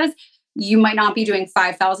Andrea does, you might not be doing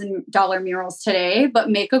 $5,000 murals today, but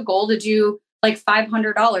make a goal to do like $500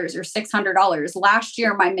 or $600. Last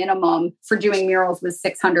year, my minimum for doing murals was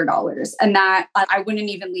 $600. And that I wouldn't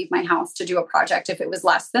even leave my house to do a project if it was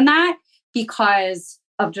less than that, because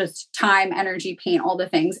of just time, energy, paint, all the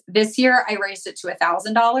things. This year, I raised it to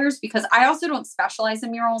 $1,000 because I also don't specialize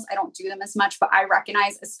in murals. I don't do them as much, but I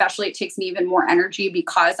recognize, especially it takes me even more energy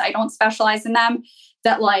because I don't specialize in them,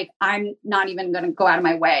 that like, I'm not even going to go out of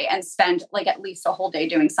my way and spend like at least a whole day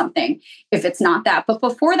doing something if it's not that. But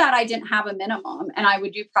before that, I didn't have a minimum, and I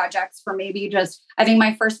would do projects for maybe just, I think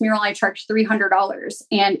my first mural, I charged $300,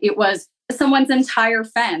 and it was someone's entire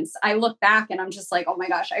fence. I look back and I'm just like, oh my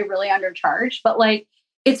gosh, I really undercharged. But like,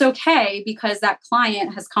 it's okay because that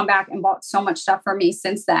client has come back and bought so much stuff from me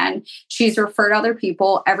since then. She's referred other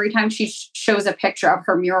people. Every time she shows a picture of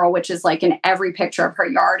her mural, which is like in every picture of her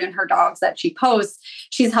yard and her dogs that she posts,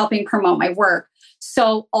 she's helping promote my work.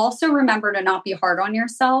 So also remember to not be hard on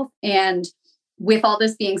yourself. And with all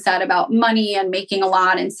this being said about money and making a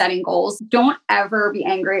lot and setting goals, don't ever be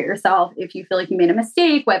angry at yourself if you feel like you made a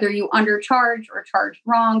mistake, whether you undercharge or charge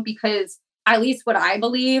wrong, because at least what I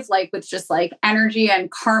believe, like with just like energy and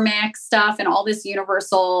karmic stuff and all this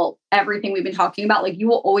universal, everything we've been talking about, like you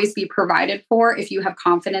will always be provided for if you have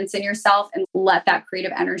confidence in yourself and let that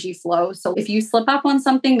creative energy flow. So if you slip up on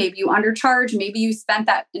something, maybe you undercharge, maybe you spent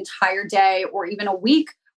that entire day or even a week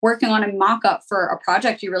working on a mock-up for a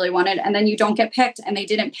project you really wanted, and then you don't get picked and they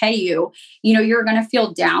didn't pay you, you're going to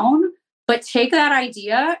feel down. But take that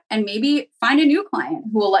idea and maybe find a new client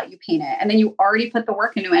who will let you paint it. And then you already put the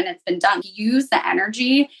work into it and it's been done. Use the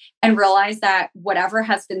energy and realize that whatever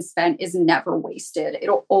has been spent is never wasted.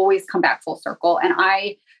 It'll always come back full circle. And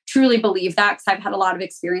I truly believe that because I've had a lot of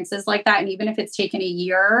experiences like that. And even if it's taken a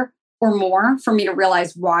year or more for me to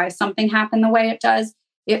realize why something happened the way it does,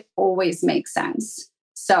 it always makes sense.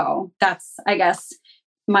 So that's, I guess,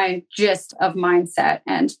 my gist of mindset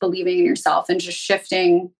and believing in yourself and just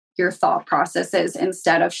shifting your thought processes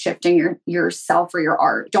instead of shifting yourself or your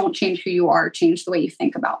art. Don't change who you are, change the way you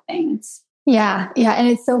think about things. Yeah. Yeah. And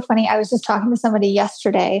it's so funny. I was just talking to somebody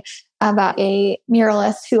yesterday about a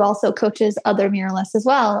muralist who also coaches other muralists as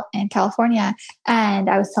well in California. And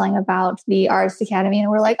I was telling about the Artist Academy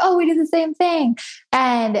and we're like, oh, we do the same thing.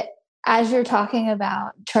 And as you're talking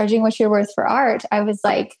about charging what you're worth for art, I was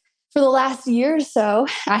like, for the last year or so,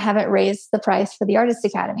 I haven't raised the price for the Artist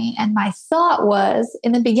Academy. And my thought was,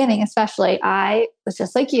 in the beginning, especially, I was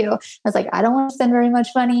just like you. I was like, I don't want to spend very much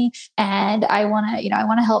money and I want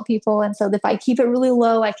to help people. And so if I keep it really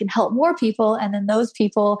low, I can help more people. And then those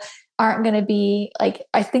people aren't going to be like,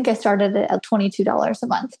 I think I started it at $22 a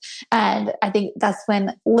month. And I think that's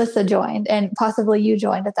when Lissa joined and possibly you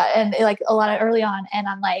joined at that. And like a lot of early on. And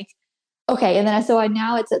I'm like, okay. And then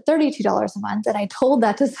now it's at $32 a month. And I told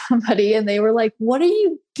that to somebody and they were like, what are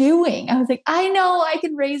you doing? I was like, I know I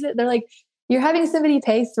can raise it. They're like, you're having somebody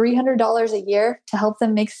pay $300 a year to help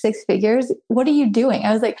them make six figures. What are you doing?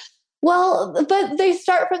 I was like, well, but they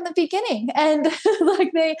start from the beginning and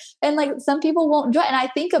some people won't join. And I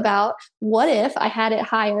think about what if I had it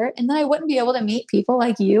higher and then I wouldn't be able to meet people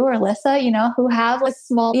like you or Lissa, who have a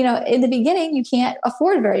small, in the beginning, you can't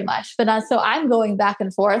afford very much, but so I'm going back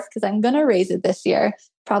and forth because I'm going to raise it this year,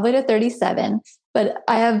 probably to 37. But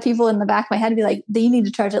I have people in the back of my head be like, you need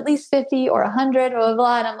to charge at least 50 or 100, blah, blah,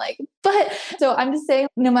 blah. And I'm like, so I'm just saying,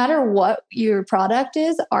 no matter what your product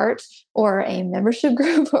is, art or a membership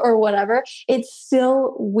group or whatever, it's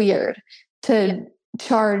still weird to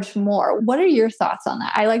charge more. What are your thoughts on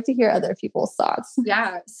that? I like to hear other people's thoughts.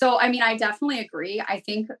 Yeah. So, I definitely agree. I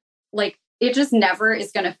think it just never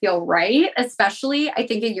is going to feel right, especially I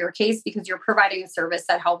think in your case, because you're providing a service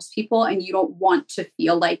that helps people and you don't want to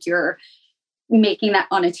feel like you're making that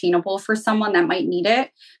unattainable for someone that might need it.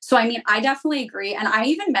 So, I definitely agree. And I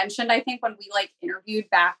even mentioned, I think when we interviewed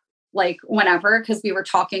back, whenever, because we were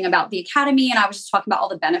talking about the academy and I was just talking about all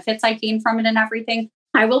the benefits I gained from it and everything.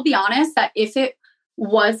 I will be honest that if it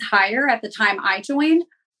was higher at the time I joined,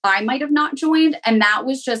 I might have not joined. And that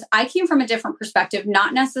was just, I came from a different perspective,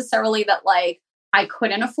 not necessarily that I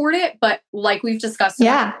couldn't afford it, but like we've discussed in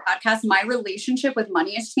the podcast, my relationship with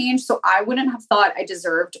money has changed. So I wouldn't have thought I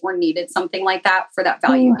deserved or needed something like that for that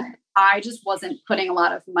value. I just wasn't putting a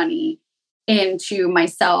lot of money into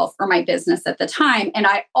myself or my business at the time. And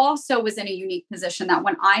I also was in a unique position that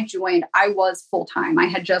when I joined, I was full-time. I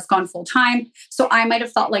had just gone full-time. So I might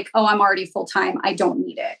have thought oh, I'm already full-time. I don't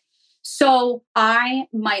need it. So I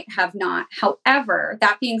might have not. However,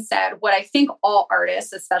 that being said, what I think all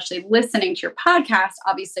artists, especially listening to your podcast,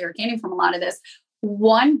 obviously are gaining from a lot of this.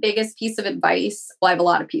 One biggest piece of advice, well, I have a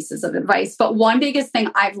lot of pieces of advice, but one biggest thing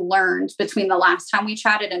I've learned between the last time we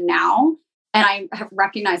chatted and now, and I have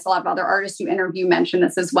recognized a lot of other artists you interview mention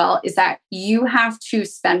this as well, is that you have to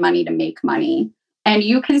spend money to make money. And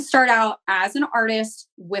you can start out as an artist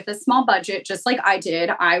with a small budget, just like I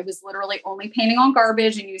did. I was literally only painting on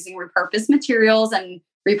garbage and using repurposed materials and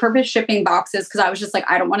repurposed shipping boxes because I was just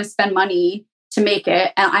I don't want to spend money to make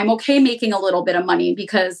it. And I'm okay making a little bit of money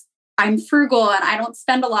because I'm frugal and I don't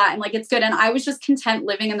spend a lot and it's good. And I was just content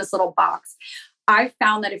living in this little box. I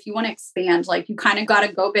found that if you want to expand, you kind of got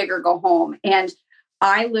to go big or go home. And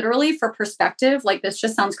I literally, for perspective, this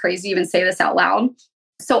just sounds crazy to even say this out loud.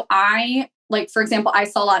 So for example, I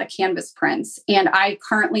sell a lot of canvas prints and I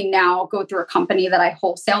currently now go through a company that I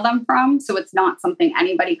wholesale them from. So it's not something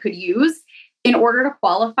anybody could use. in order to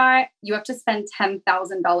qualify, you have to spend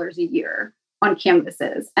 $10,000 a year on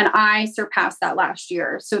canvases. And I surpassed that last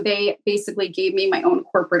year. So they basically gave me my own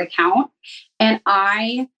corporate account. And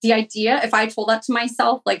the idea, if I told that to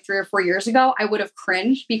myself like 3 or 4 years ago, I would have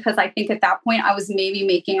cringed, because I think at that point I was maybe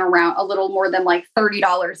making around a little more than like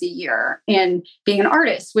 $30 a year in being an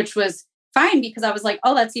artist, which was fine, because I was like,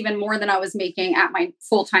 oh, that's even more than I was making at my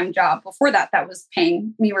full-time job before that. That was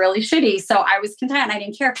paying me really shitty. So I was content. I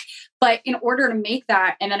didn't care. But in order to make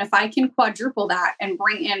that, and then if I can quadruple that and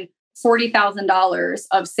bring in $40,000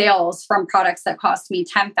 of sales from products that cost me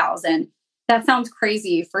 $10,000, that sounds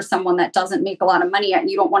crazy for someone that doesn't make a lot of money yet and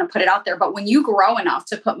you don't want to put it out there. But when you grow enough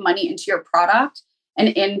to put money into your product and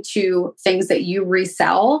into things that you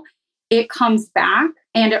resell, it comes back,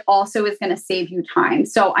 and it also is going to save you time.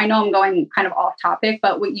 So I know I'm going kind of off topic,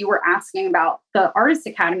 but what you were asking about the Artist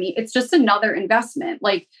Academy, it's just another investment.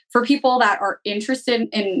 Like for people that are interested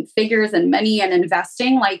in figures and money and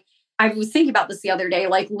investing, like I was thinking about this the other day,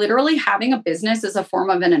 like literally having a business is a form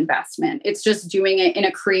of an investment. It's just doing it in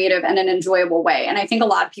a creative and an enjoyable way. And I think a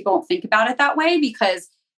lot of people don't think about it that way because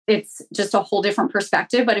it's just a whole different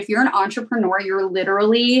perspective. But if you're an entrepreneur, you're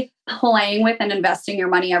literally playing with and investing your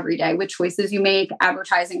money every day with choices you make,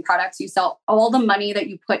 advertising, products you sell, all the money that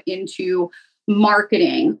you put into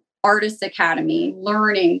marketing, Artist Academy,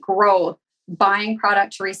 learning, growth, buying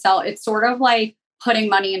product to resell. It's sort of like putting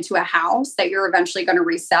money into a house that you're eventually going to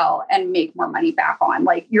resell and make more money back on.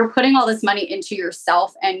 Like you're putting all this money into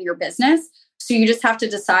yourself and your business. So you just have to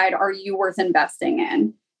decide, are you worth investing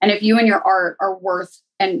in? And if you and your art are worth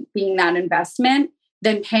and being that investment,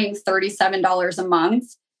 then paying $37 a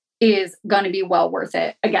month is going to be well worth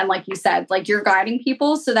it. Again, like you said, like you're guiding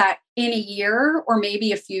people so that in a year or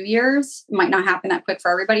maybe a few years, it might not happen that quick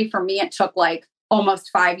for everybody. For me, it took like almost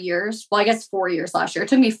 5 years. Well, I guess 4 years last year. It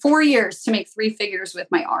took me 4 years to make 3 figures with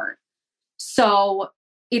my art. So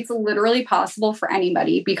it's literally possible for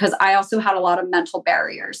anybody, because I also had a lot of mental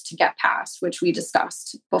barriers to get past, which we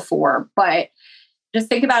discussed before. But just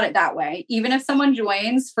think about it that way. Even if someone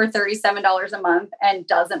joins for $37 a month and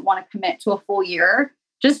doesn't want to commit to a full year,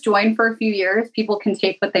 just join for a few years. People can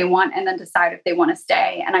take what they want and then decide if they want to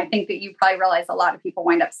stay. And I think that you probably realize a lot of people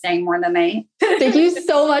wind up staying more than they. Thank you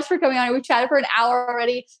so much for coming on. We've chatted for an hour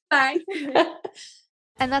already. Bye.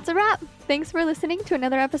 And that's a wrap. Thanks for listening to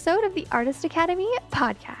another episode of the Artist Academy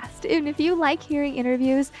podcast. And if you like hearing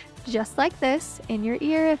interviews just like this in your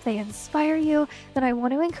ear, if they inspire you, then I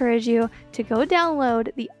want to encourage you to go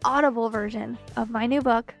download the Audible version of my new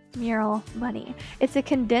book, Mural Money. It's a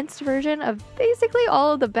condensed version of basically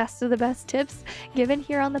all of the best tips given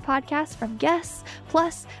here on the podcast from guests,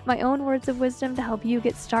 plus my own words of wisdom to help you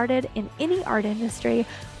get started in any art industry,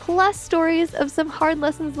 plus stories of some hard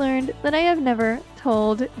lessons learned that I have never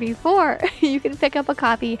told before. You can pick up a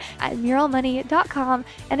copy at muralmoney.com.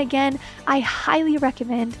 And again, I highly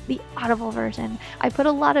recommend the Audible version. I put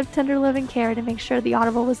a lot of tender love and care to make sure the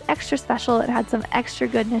Audible was extra special. It had some extra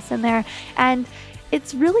goodness in there. And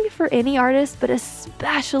it's really for any artist, but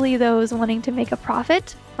especially those wanting to make a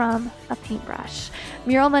profit from a paintbrush.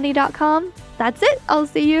 Muralmoney.com. That's it. I'll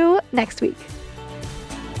see you next week.